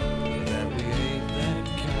understand that we ain't that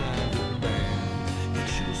kind of band. You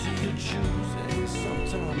choose who you choose, and you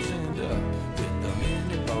sometimes end up with the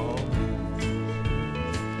mini ball.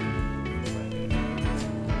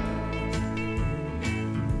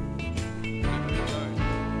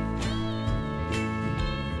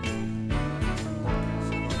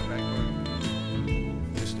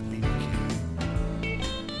 Mr. B.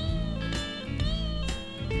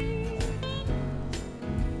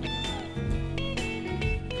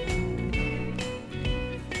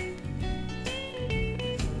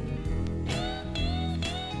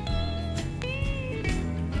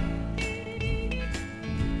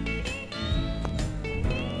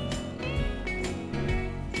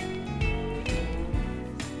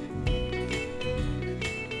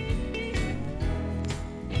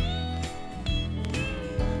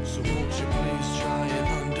 So won't you please try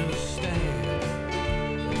and understand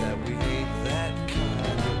that we ain't that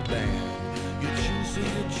kind of band. You choose who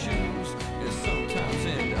you choose, and sometimes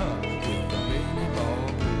end up with the mini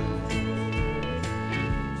ball blues.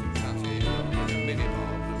 Sometimes you end up with the mini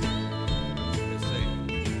ball blues. They say,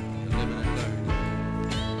 you're living and learning.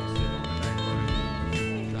 Sit on the back burner,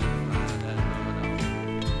 trying to find that rubber dog.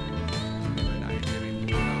 Every night, every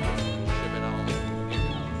shipping on, getting on.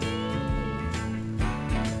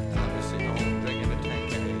 I'm just sitting home drinking the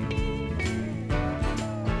tank of hay.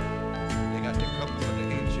 They got the cup for the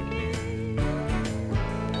ancient beer.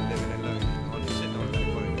 Living and learning. I'm just sitting on that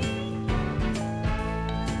word.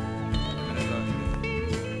 Living and learning.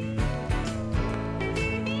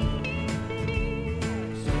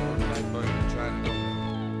 Sitting on that word and trying to go.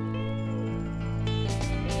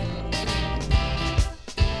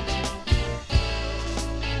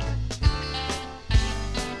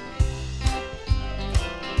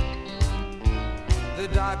 The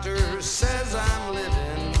doctor says I'm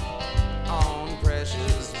living on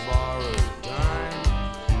precious borrowed time,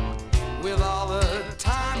 with all the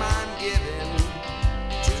time I'm giving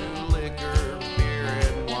to liquor, beer,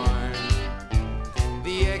 and wine.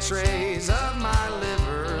 The x-rays of my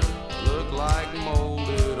liver look like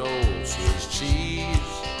molded old Swiss cheese.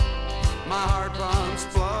 My heart pumps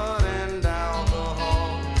blood and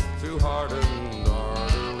alcohol through hardened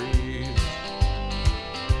arteries.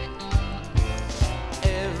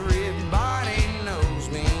 Everybody knows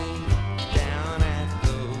me down at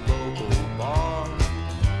the local bar.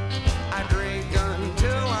 I drink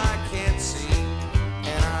until I can't see,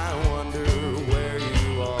 and I wonder where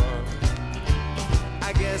you are.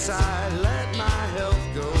 I guess I let my health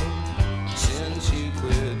go since you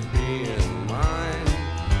quit being mine.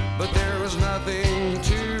 But there was nothing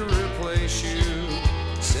to replace you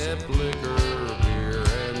except liquor, beer,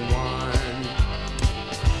 and wine.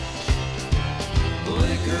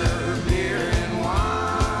 Liquor, beer, and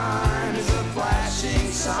wine is a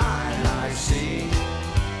flashing sign I see.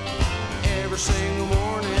 Every single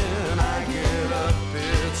morning I get up,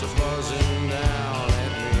 it's a buzzing down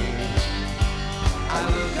at me. I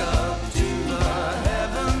look up to the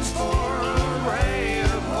heavens for a ray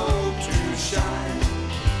of hope to shine,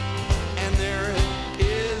 and there it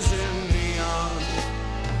is in neon.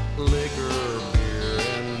 Liquor, beer,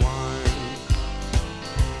 and wine.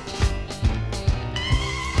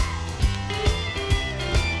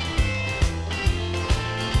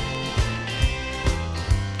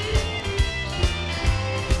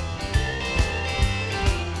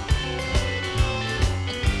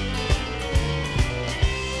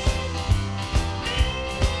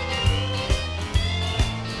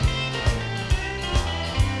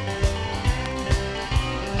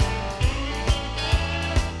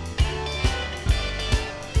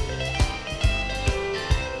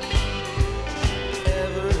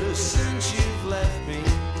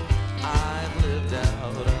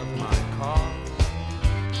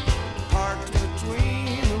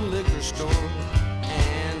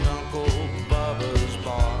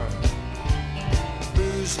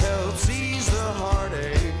 Helps ease the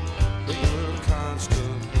heartache, but you're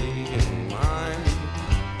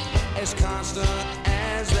as constant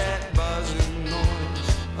as that buzzing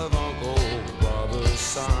noise of Uncle Bubba's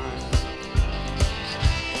sign.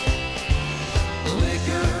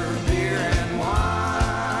 Liquor, beer, and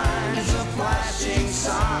wine's a flashing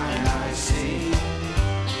sign I see.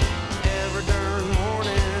 Every darn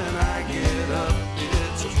morning I get up,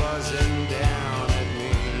 it's buzzing down at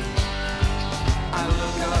me. I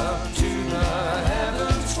look up to the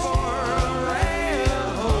heavens for a ray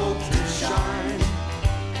of hope to shine,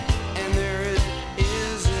 and there it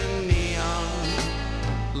is in neon,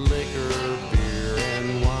 liquor, beer,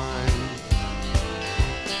 and wine.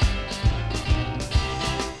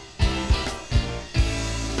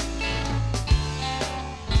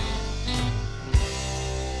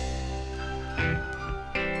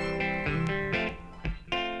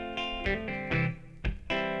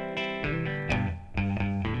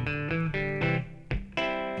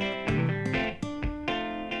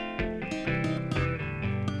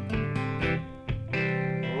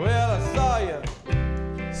 Well, I saw you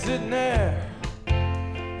sitting there.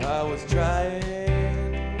 I was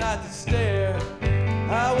trying not to stare.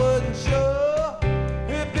 I wasn't sure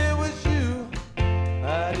if it was you.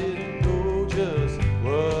 I didn't know just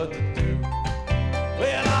what to do.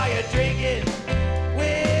 Well, are you drinking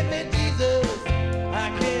with me, Jesus? I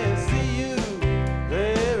can see you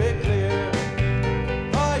very clear.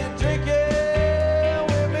 Are you drinking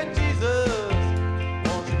with me, Jesus?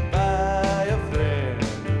 Won't you buy a friend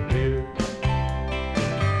a beer?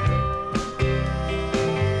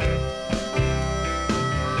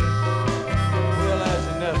 Well, as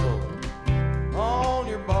you nestled on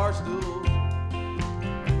your bar stool,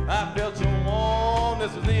 I felt your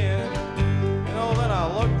warmness within. You know, then I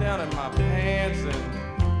looked down at my pants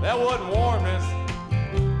and that wasn't warmness.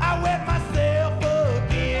 I wet myself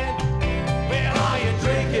again. Well, are you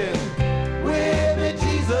drinking with me,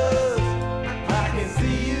 Jesus? I can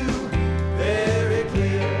see you very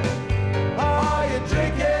clear. Are you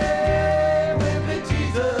drinking with me,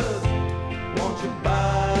 Jesus? Won't you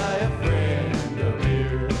buy a friend a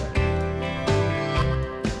beer?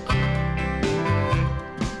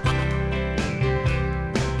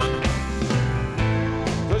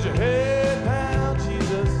 Does your head pound,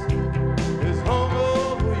 Jesus? Is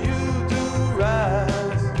hunger for you to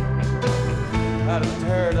rise out of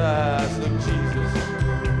paradise? Look, Jesus,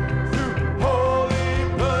 through holy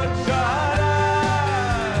bloodshot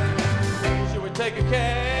eyes. Should we take a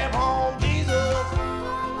cab home, Jesus?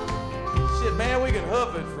 Shit, man, we can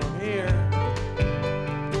hoof it from here.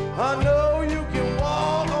 I know you can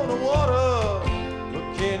walk on the water,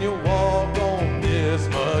 but can you walk on this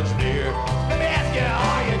much beer? Let me ask you,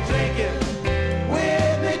 are you drinking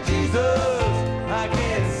with me, Jesus? I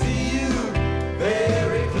can see you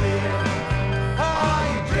very clear. Are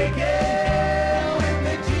you drinking with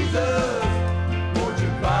me, Jesus? Won't you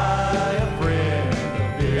buy a friend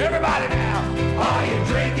a beer? Everybody now, are you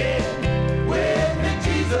drinking with me,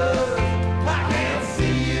 Jesus? I can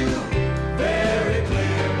see you very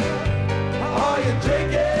clear. Are you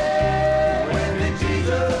drinking with me,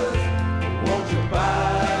 Jesus? Won't you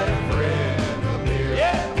buy a friend a beer?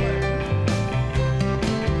 Yeah.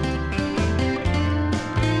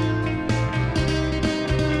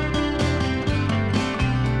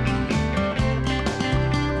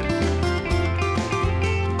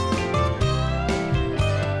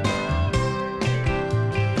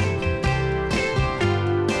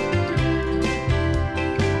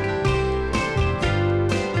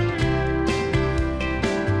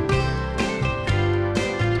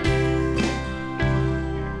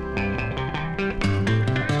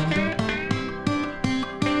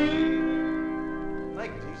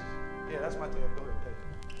 Thank you, Jesus. Yeah, that's my tale. Go ahead, take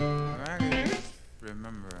it. I can just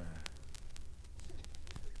remember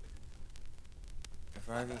if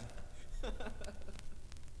I could.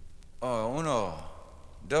 Oh, 1,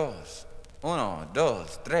 2,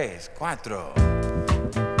 3, 4.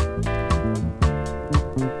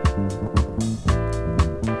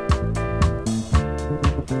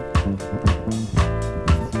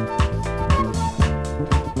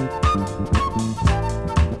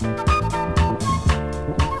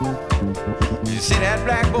 You see that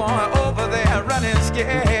black boy over there running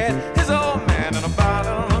scared? His old man in a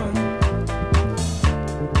bottle.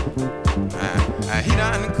 He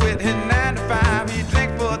done quit his 9 to 5. He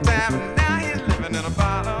drank full time and now he's living in a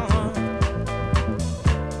bottle.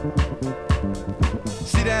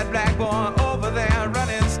 See that black boy over there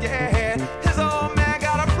running scared? His old man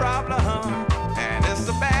got a problem, and it's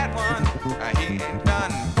a bad one. He ain't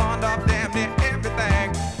done pawned off damn near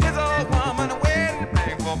everything. His old woman waiting to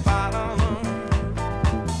bring for a bottle.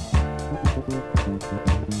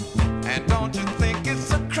 And don't you think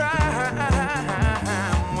it's a crime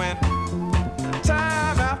when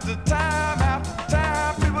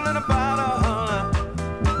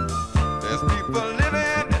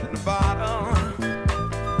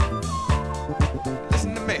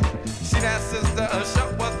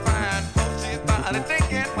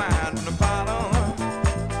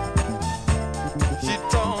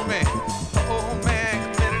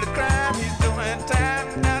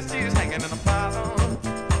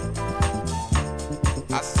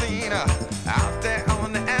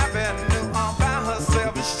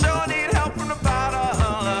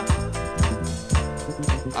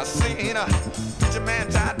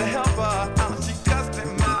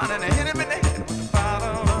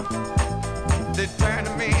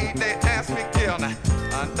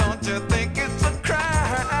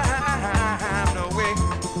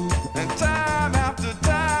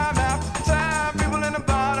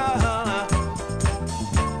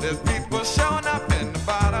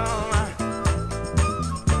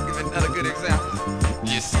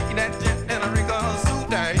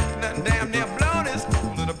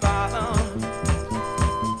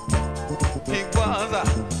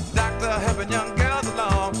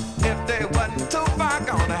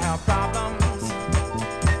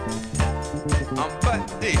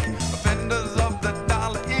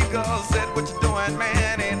what you doing,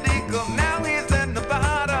 man, illegal. Now he's in the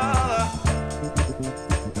bottle.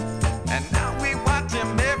 And now we watch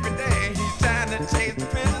him every day. He's trying to chase the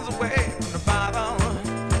prisons away from the bottle.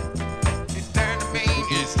 He turned to me,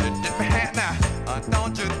 he stood in my hand now.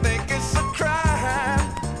 Don't you think it's a crime?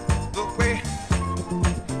 The way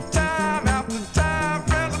time after time,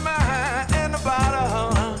 friends of mine in the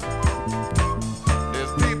bottle.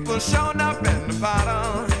 There's people showing up in the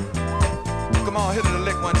bottle. Come on, hit it a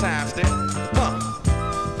lick one time, stick. Huh.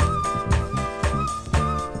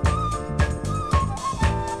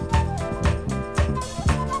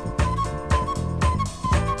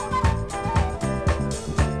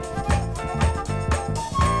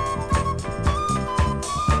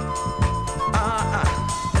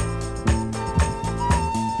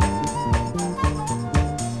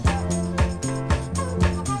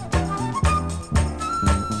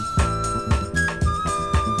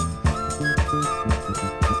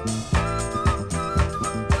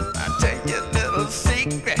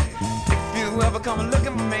 Come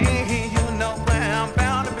looking for me, you know where I'm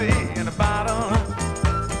bound to be in a bottle.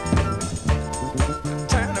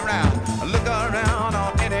 Turn around, look around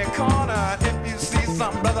on any corner. If you see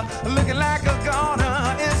some brother looking like a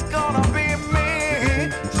goner, it's gonna be me.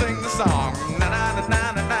 Sing the song. Na na na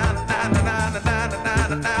na na na na na na na na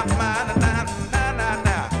na na na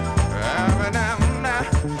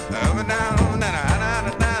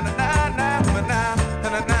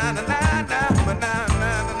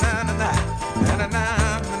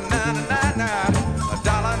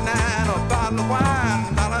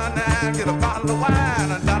get a bottle of wine,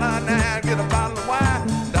 $1.09, get a bottle of wine,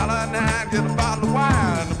 $1.09, get a bottle of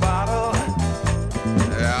wine, the bottle.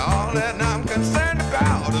 Yeah, all that I'm concerned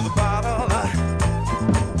about is a bottle.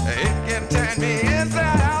 It can turn me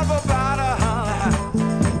inside out of a bottle.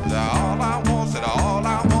 All I want, all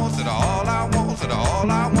I want, all I want,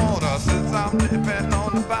 all I want, since I'm living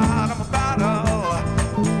on the bottom of a bottle.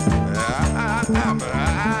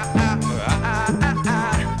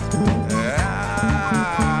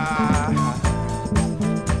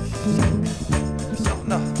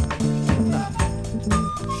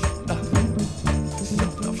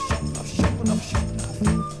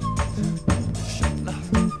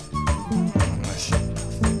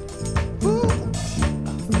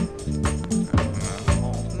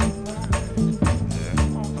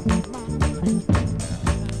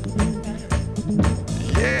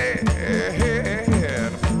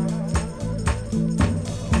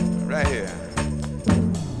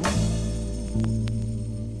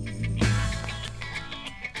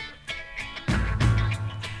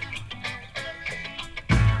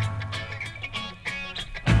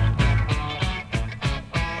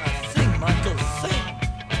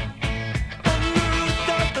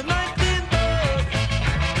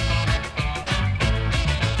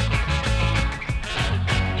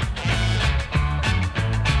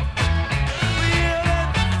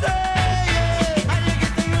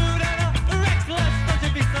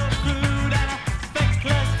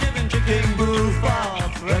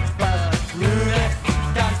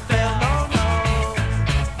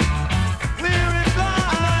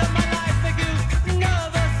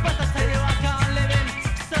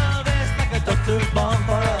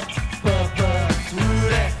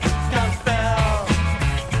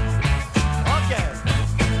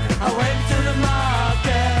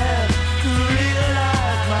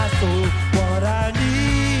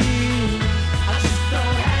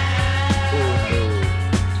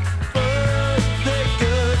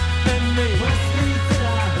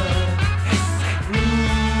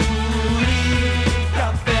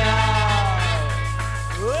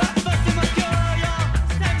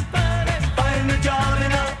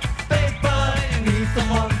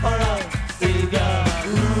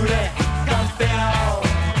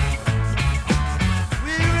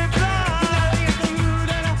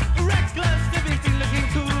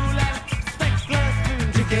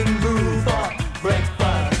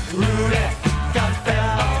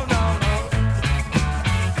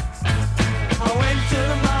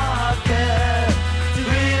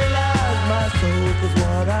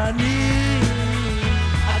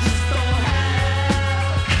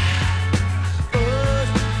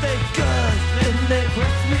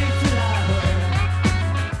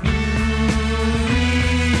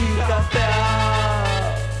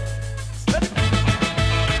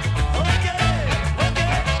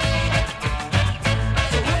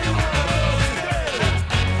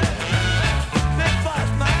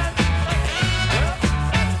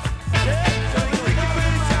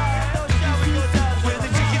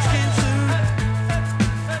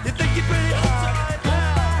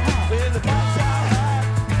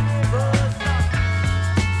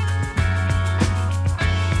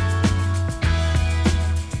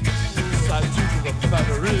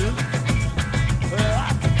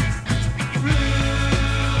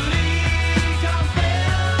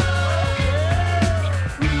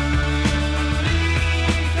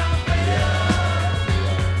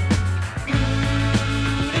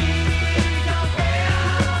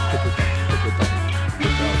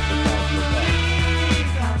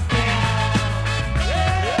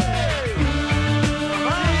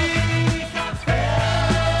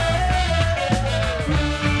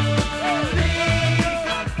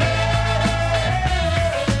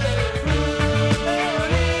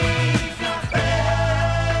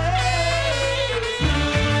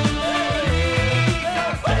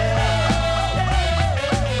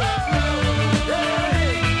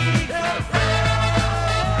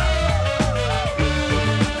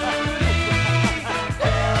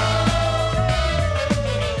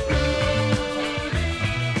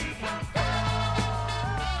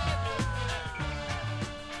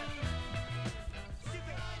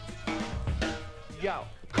 Yo,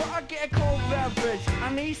 could I get a cold beverage?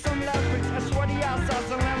 I need some leverage. A sweaty outside,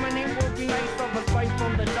 some lemonade would be nice. Of a fight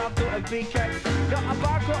from the top to a BK. Got a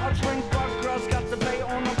vodka, a drink, but girls got the bay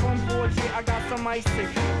on the front porch. Yeah, I got some ice tea.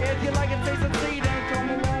 If you like a taste of tea, then come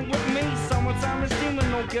along with me. Summertime is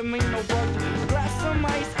steaming, don't give me no buzz. Glass some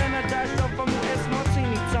ice and a dash up from it's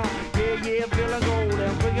martini time. Yeah, feeling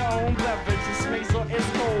golden. Bring your own beverage. It's me, so it's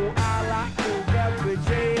cold. I like cold beverage,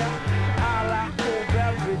 yeah. I like cold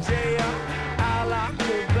beverage, yeah. I like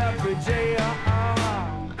cold beverage, yeah.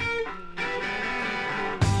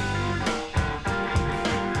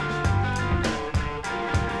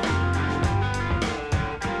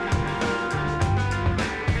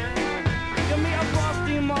 Give me a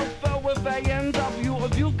frosty mug filled with A&W.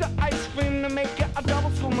 If you got ice cream to make it a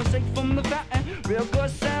double spoon, mistake from the fountain. Real good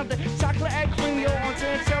sounding. Chocolate egg cream, yo, on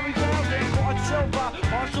cherry pounding. For a chill vibe,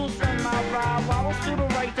 on shoes and my ride. Wobbles to the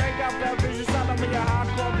right, take out beverages out of me a hot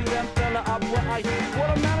coffee, then fill it up with ice.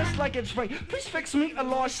 Watermelon's like a drink. Please fix me a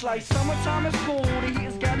large slice. Summertime is cool, the heat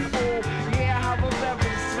is getting old. Yeah, I have a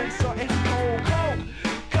beverage, drink, so it's cold.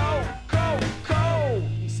 Cold.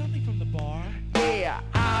 Something from the bar. Yeah,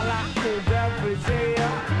 I like cold beverage,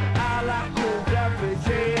 yeah. I like cold beverage,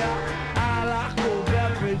 yeah. I like cold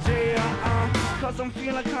beverage, yeah. Cause I'm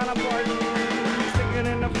feeling kinda buzzed. Stick it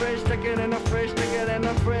in the fridge, stick it in the fridge, stick it in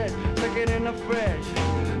the fridge, stick it in the fridge.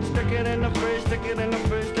 Stick it in the fridge, stick it in the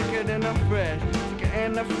fridge, stick it in the fridge, stick it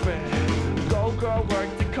in the fridge. Go girl,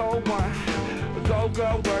 work the cold one. Go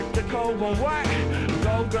girl, work the cold one. What?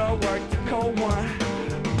 Go girl, work the cold one.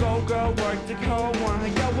 Go girl, work the cold one.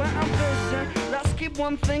 Yo, when I'm fishing, let's keep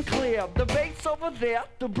one thing clear. The bait's over there,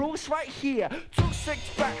 the brew's right here. 2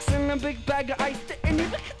 6-packs and a big bag of ice. Didn't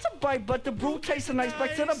even get a bite, but the brew tastes nice.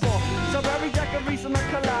 Back to the bar. So every daiquiris and a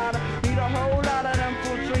colada. Need a whole lot of them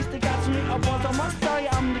fruit drinks. They got me up on. I must tell you,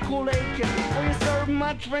 I'm the Kool-Aid kid. When you serve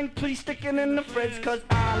my drink, please stick it in the fridge. Cause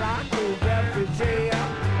I like cool beverage,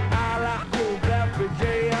 yeah. I like cool beverage,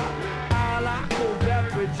 yeah. I like cool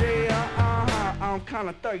beverage, yeah. I'm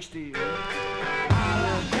kinda thirsty. I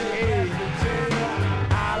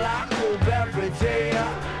like cold beverage, yeah.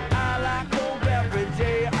 I like cold beverage,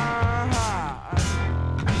 yeah.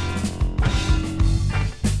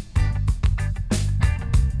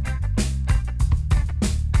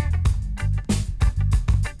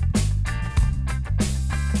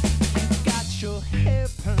 You got your hair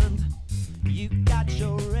permed, you got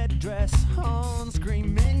your red dress on,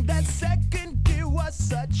 screaming that second gear was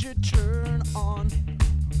such a turn on.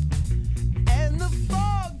 And the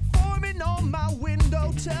fog forming on my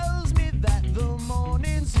window tells me that the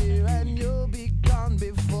morning's here and you'll be gone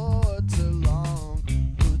before too long.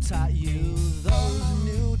 Who taught you those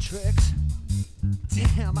new tricks?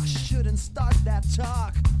 Damn, I shouldn't start that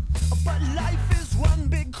talk. But life is one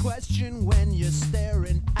big question when you're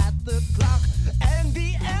staring at the clock. And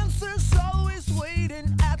the answer's always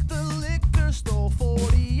waiting at the liquor store.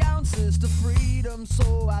 40 ounces to freedom,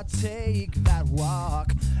 so I take that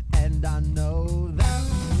walk. And I know that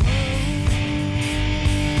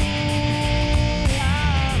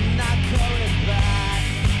I'm not going back.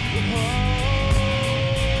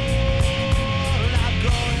 Not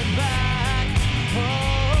going back.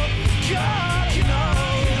 God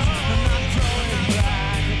knows I'm not going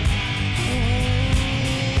back.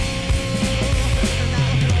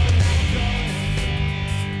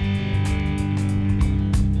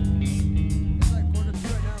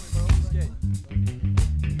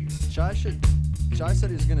 Shy said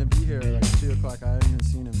he was gonna be here at like 2 o'clock. I haven't even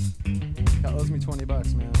seen him. That owes me $20,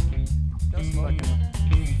 man. That's fucking.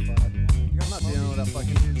 I'm not dealing with that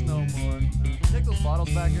fucking dudes no more. Take those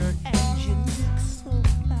bottles back, Eric. And you look so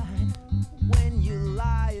fine. When you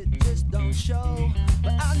lie, it just don't show.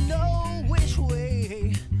 But I know which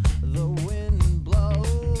way the wind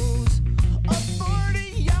blows. A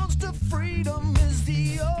 40 ounce to freedom is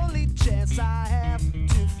the only chance I have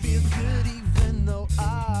to feel good, even though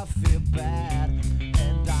I feel bad.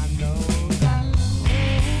 And I know that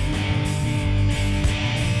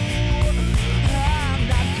I'm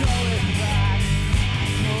not going back.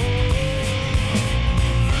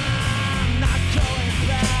 I'm not going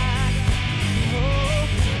back.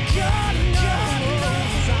 God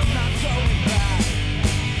knows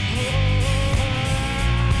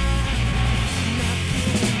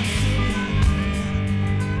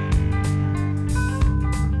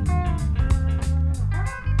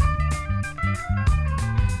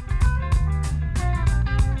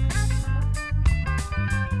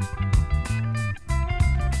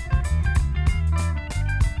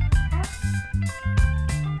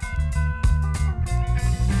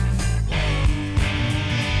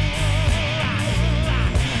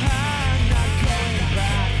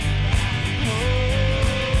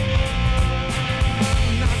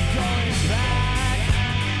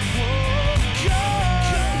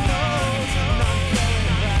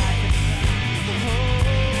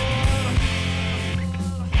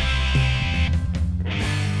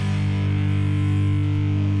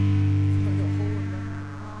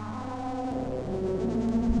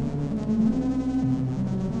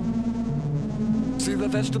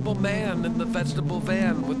vegetable man in the vegetable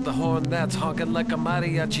van with the horn that's honking like a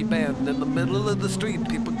mariachi band. In the middle of the street,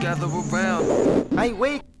 people gather around. Ay,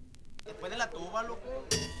 güey. Después de la tuba, loco.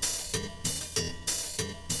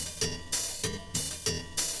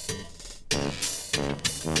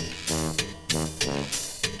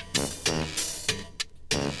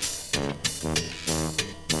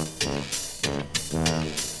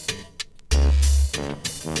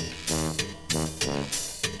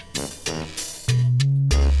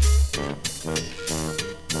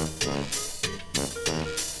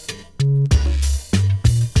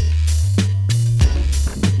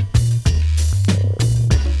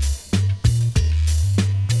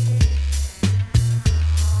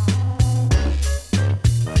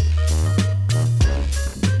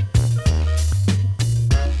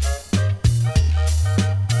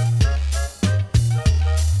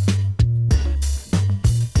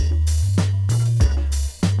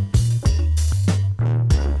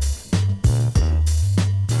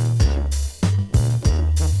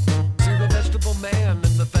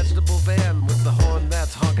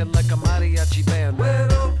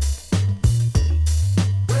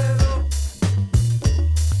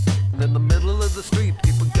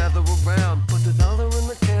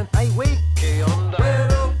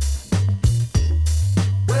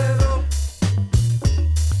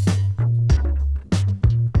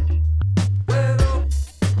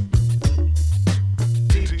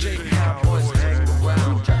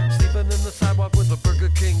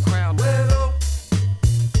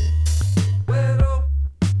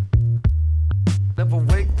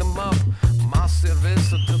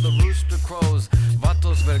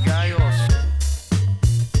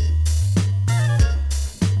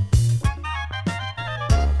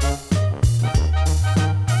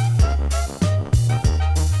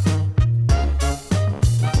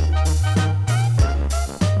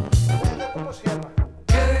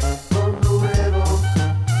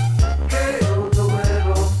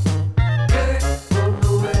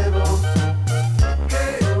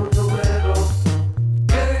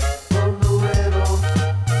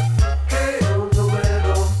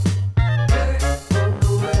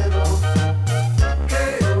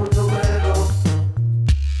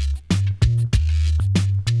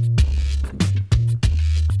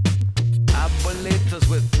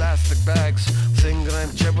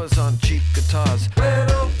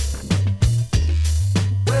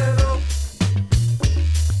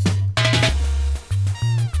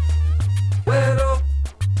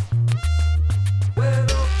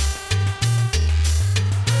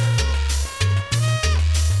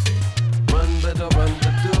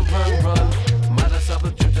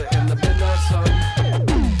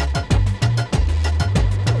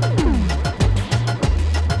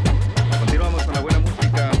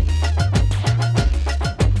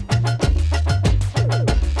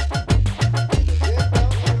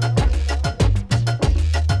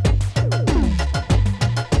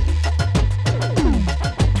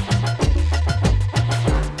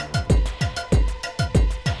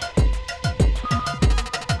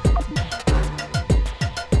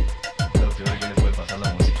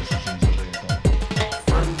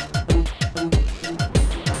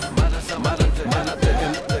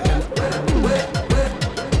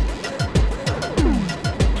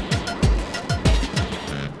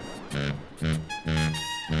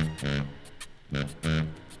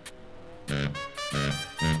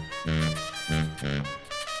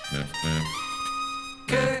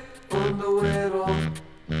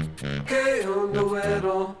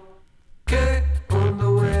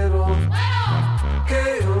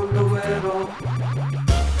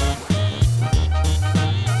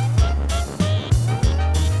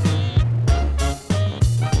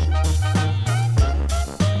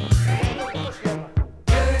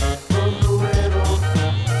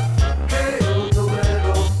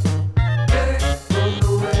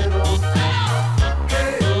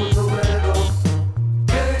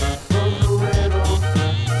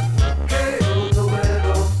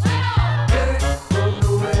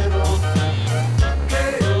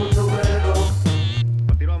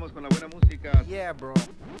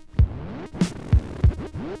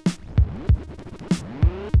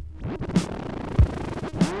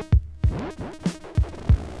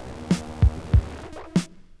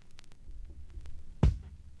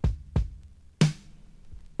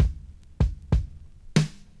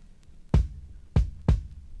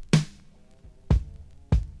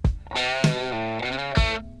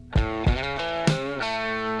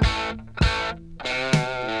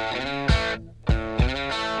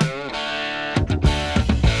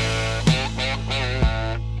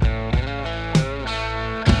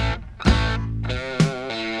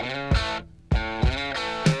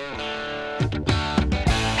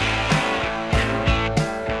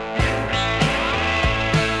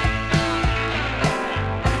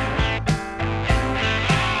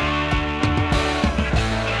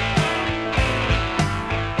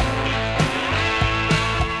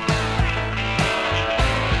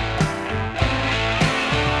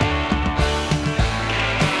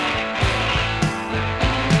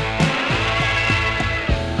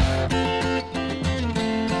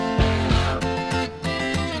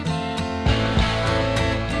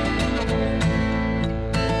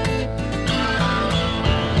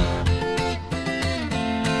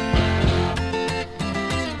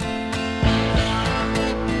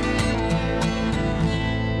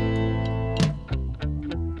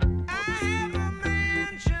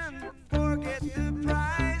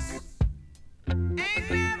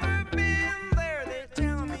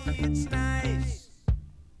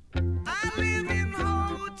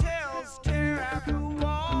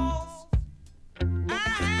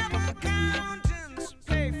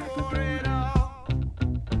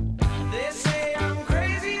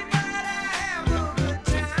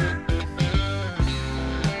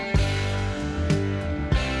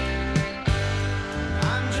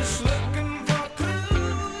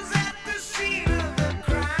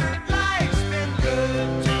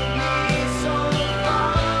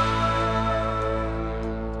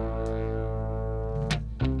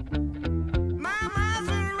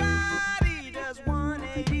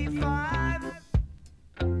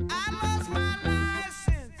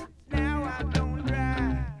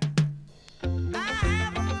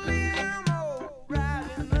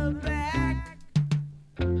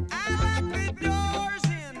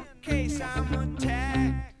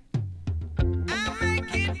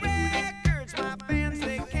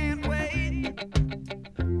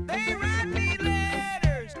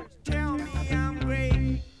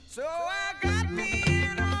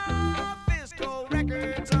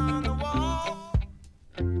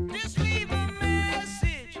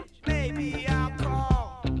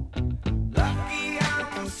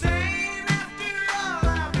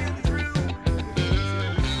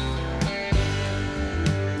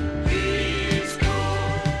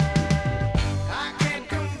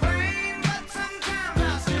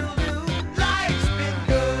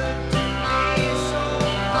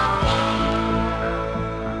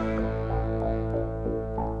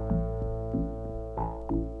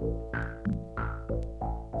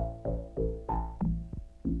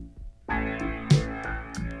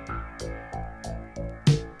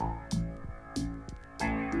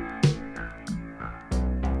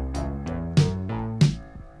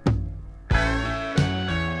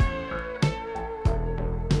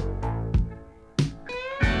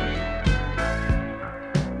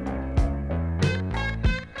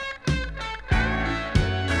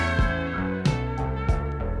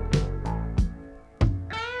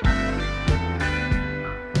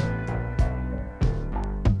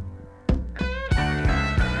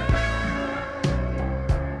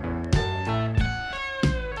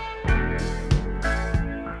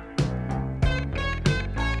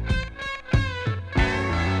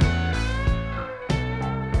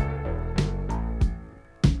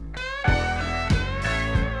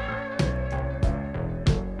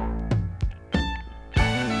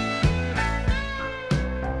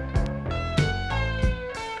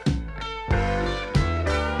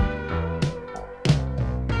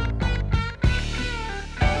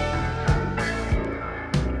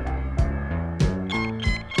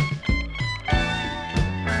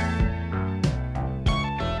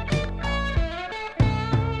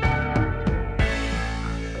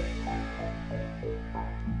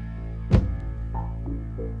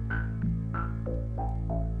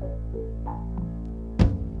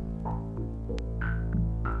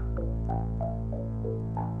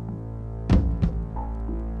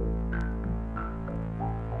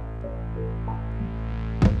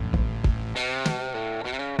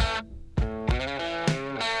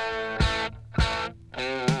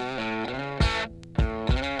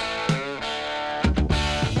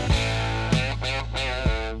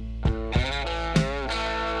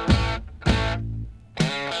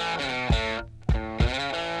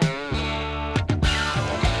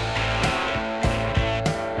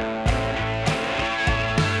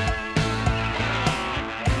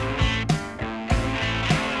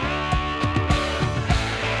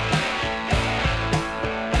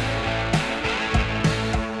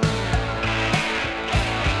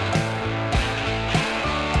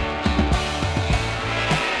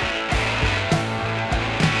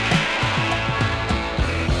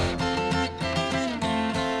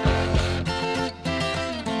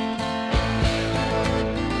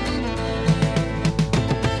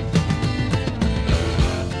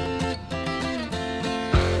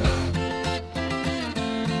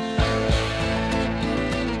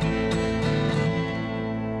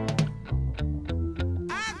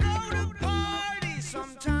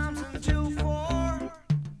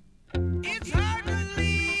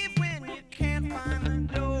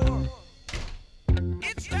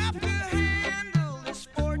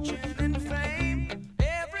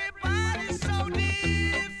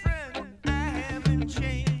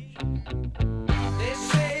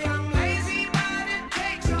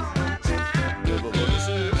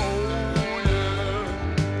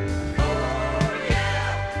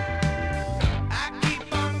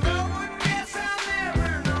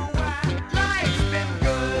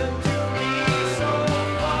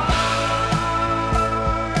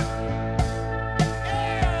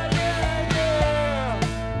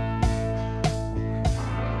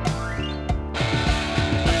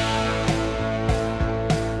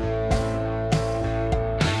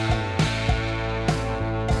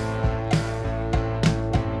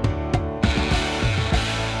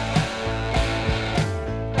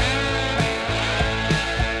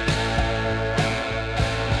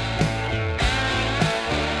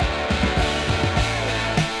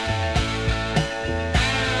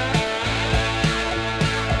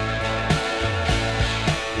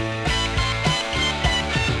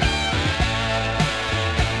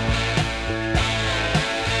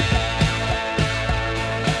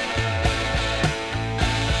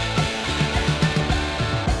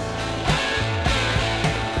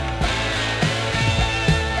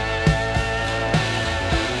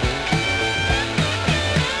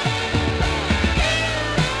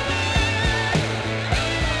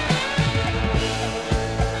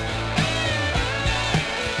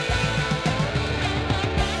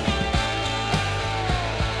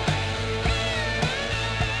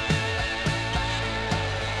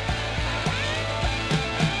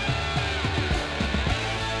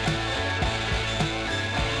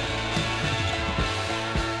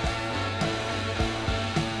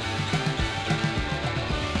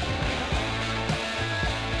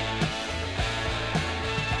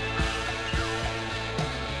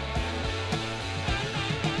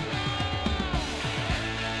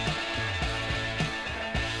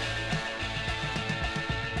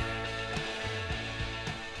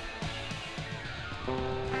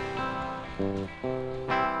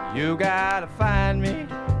 You gotta find me.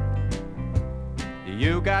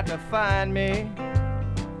 You got to find me.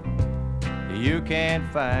 You can't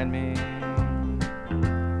find me.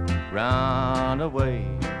 Run away.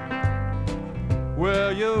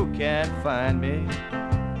 Well, you can't find me.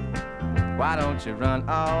 Why don't you run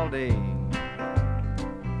all day?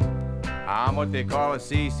 I'm what they call a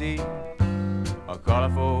CC, a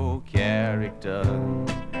colorful character,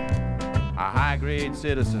 a high-grade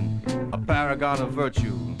citizen, a paragon of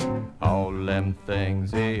virtue. All them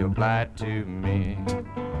things, they apply to me.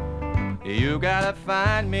 You gotta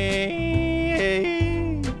find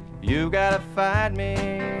me. You gotta find me.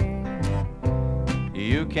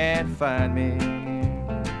 You can't find me.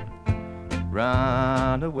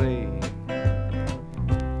 Run away.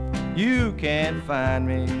 You can't find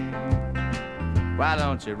me. Why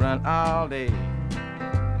don't you run all day?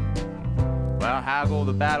 Well, how go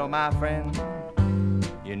the battle, my friend?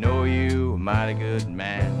 You know you a mighty good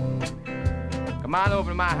man. Come on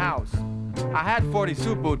over to my house. I had 40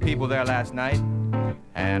 soup boot people there last night,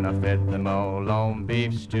 and I fed them all on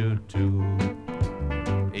beef stew too.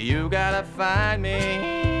 You gotta find me.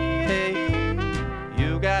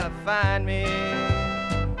 You gotta find me.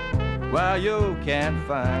 Well, you can't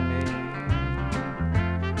find me.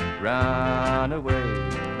 Run away.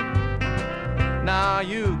 No,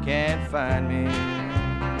 you can't find me.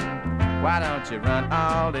 Why don't you run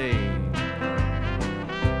all day?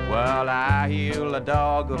 Well, I heal a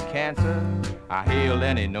dog of cancer. I heal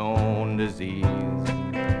any known disease.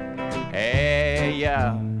 Hey,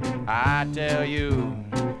 yeah, I tell you,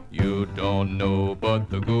 you don't know, but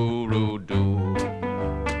the guru do.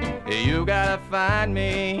 You gotta find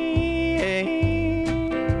me.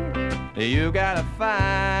 You gotta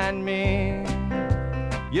find me.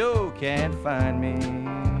 You can't find me.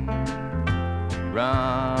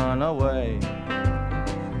 Run away.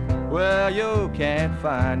 Well, you can't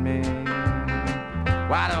find me.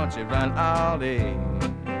 Why don't you run all day?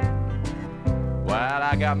 Well,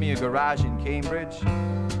 I got me a garage in Cambridge,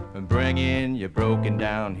 and bring in your broken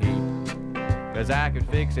down heat. 'Cause I can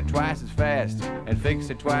fix it twice as fast and fix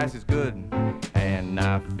it twice as good, and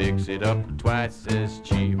I fix it up twice as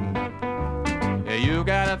cheap. You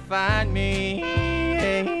gotta find me.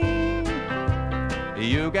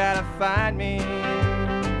 You gotta find me.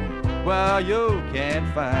 Well, you can't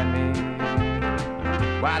find me.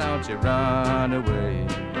 Why don't you run away?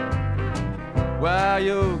 Well,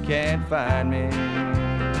 you can't find me.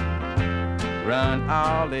 Run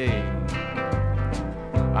all day.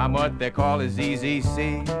 I'm what they call a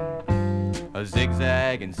ZZC, a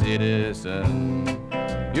zigzagging citizen.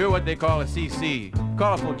 You're what they call a CC,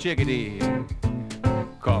 colorful chickadee.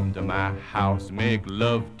 Come to my house, make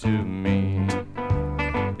love to me.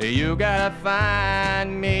 You gotta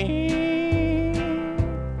find me.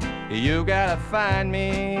 You gotta find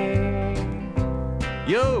me.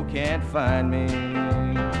 You can't find me.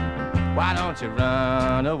 Why don't you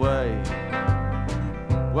run away?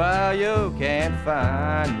 Well, you can't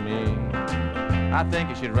find me. I think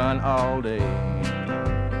you should run all day.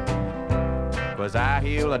 'Cause I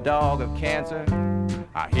heal a dog of cancer.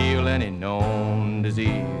 I heal any known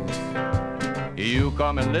disease. You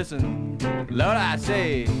come and listen, Lord, I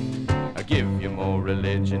say, I give you more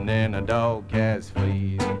religion than a dog has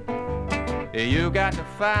fleas. You got to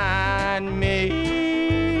find me.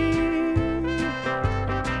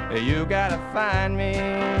 You gotta find me.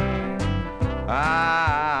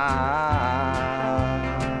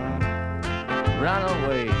 Run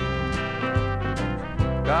away.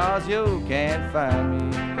 'Cause you can't find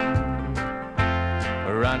me.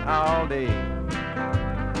 Run all day.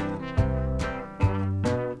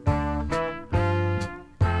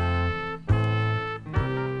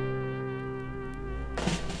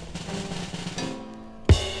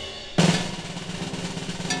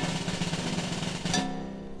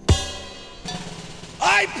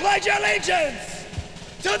 I pledge allegiance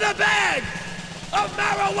to the bag of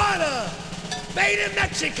marijuana made in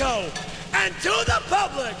Mexico and to the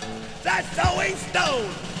public that's always known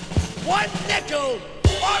 1 nickel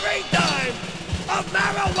or a dime of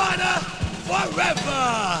marijuana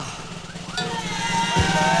forever.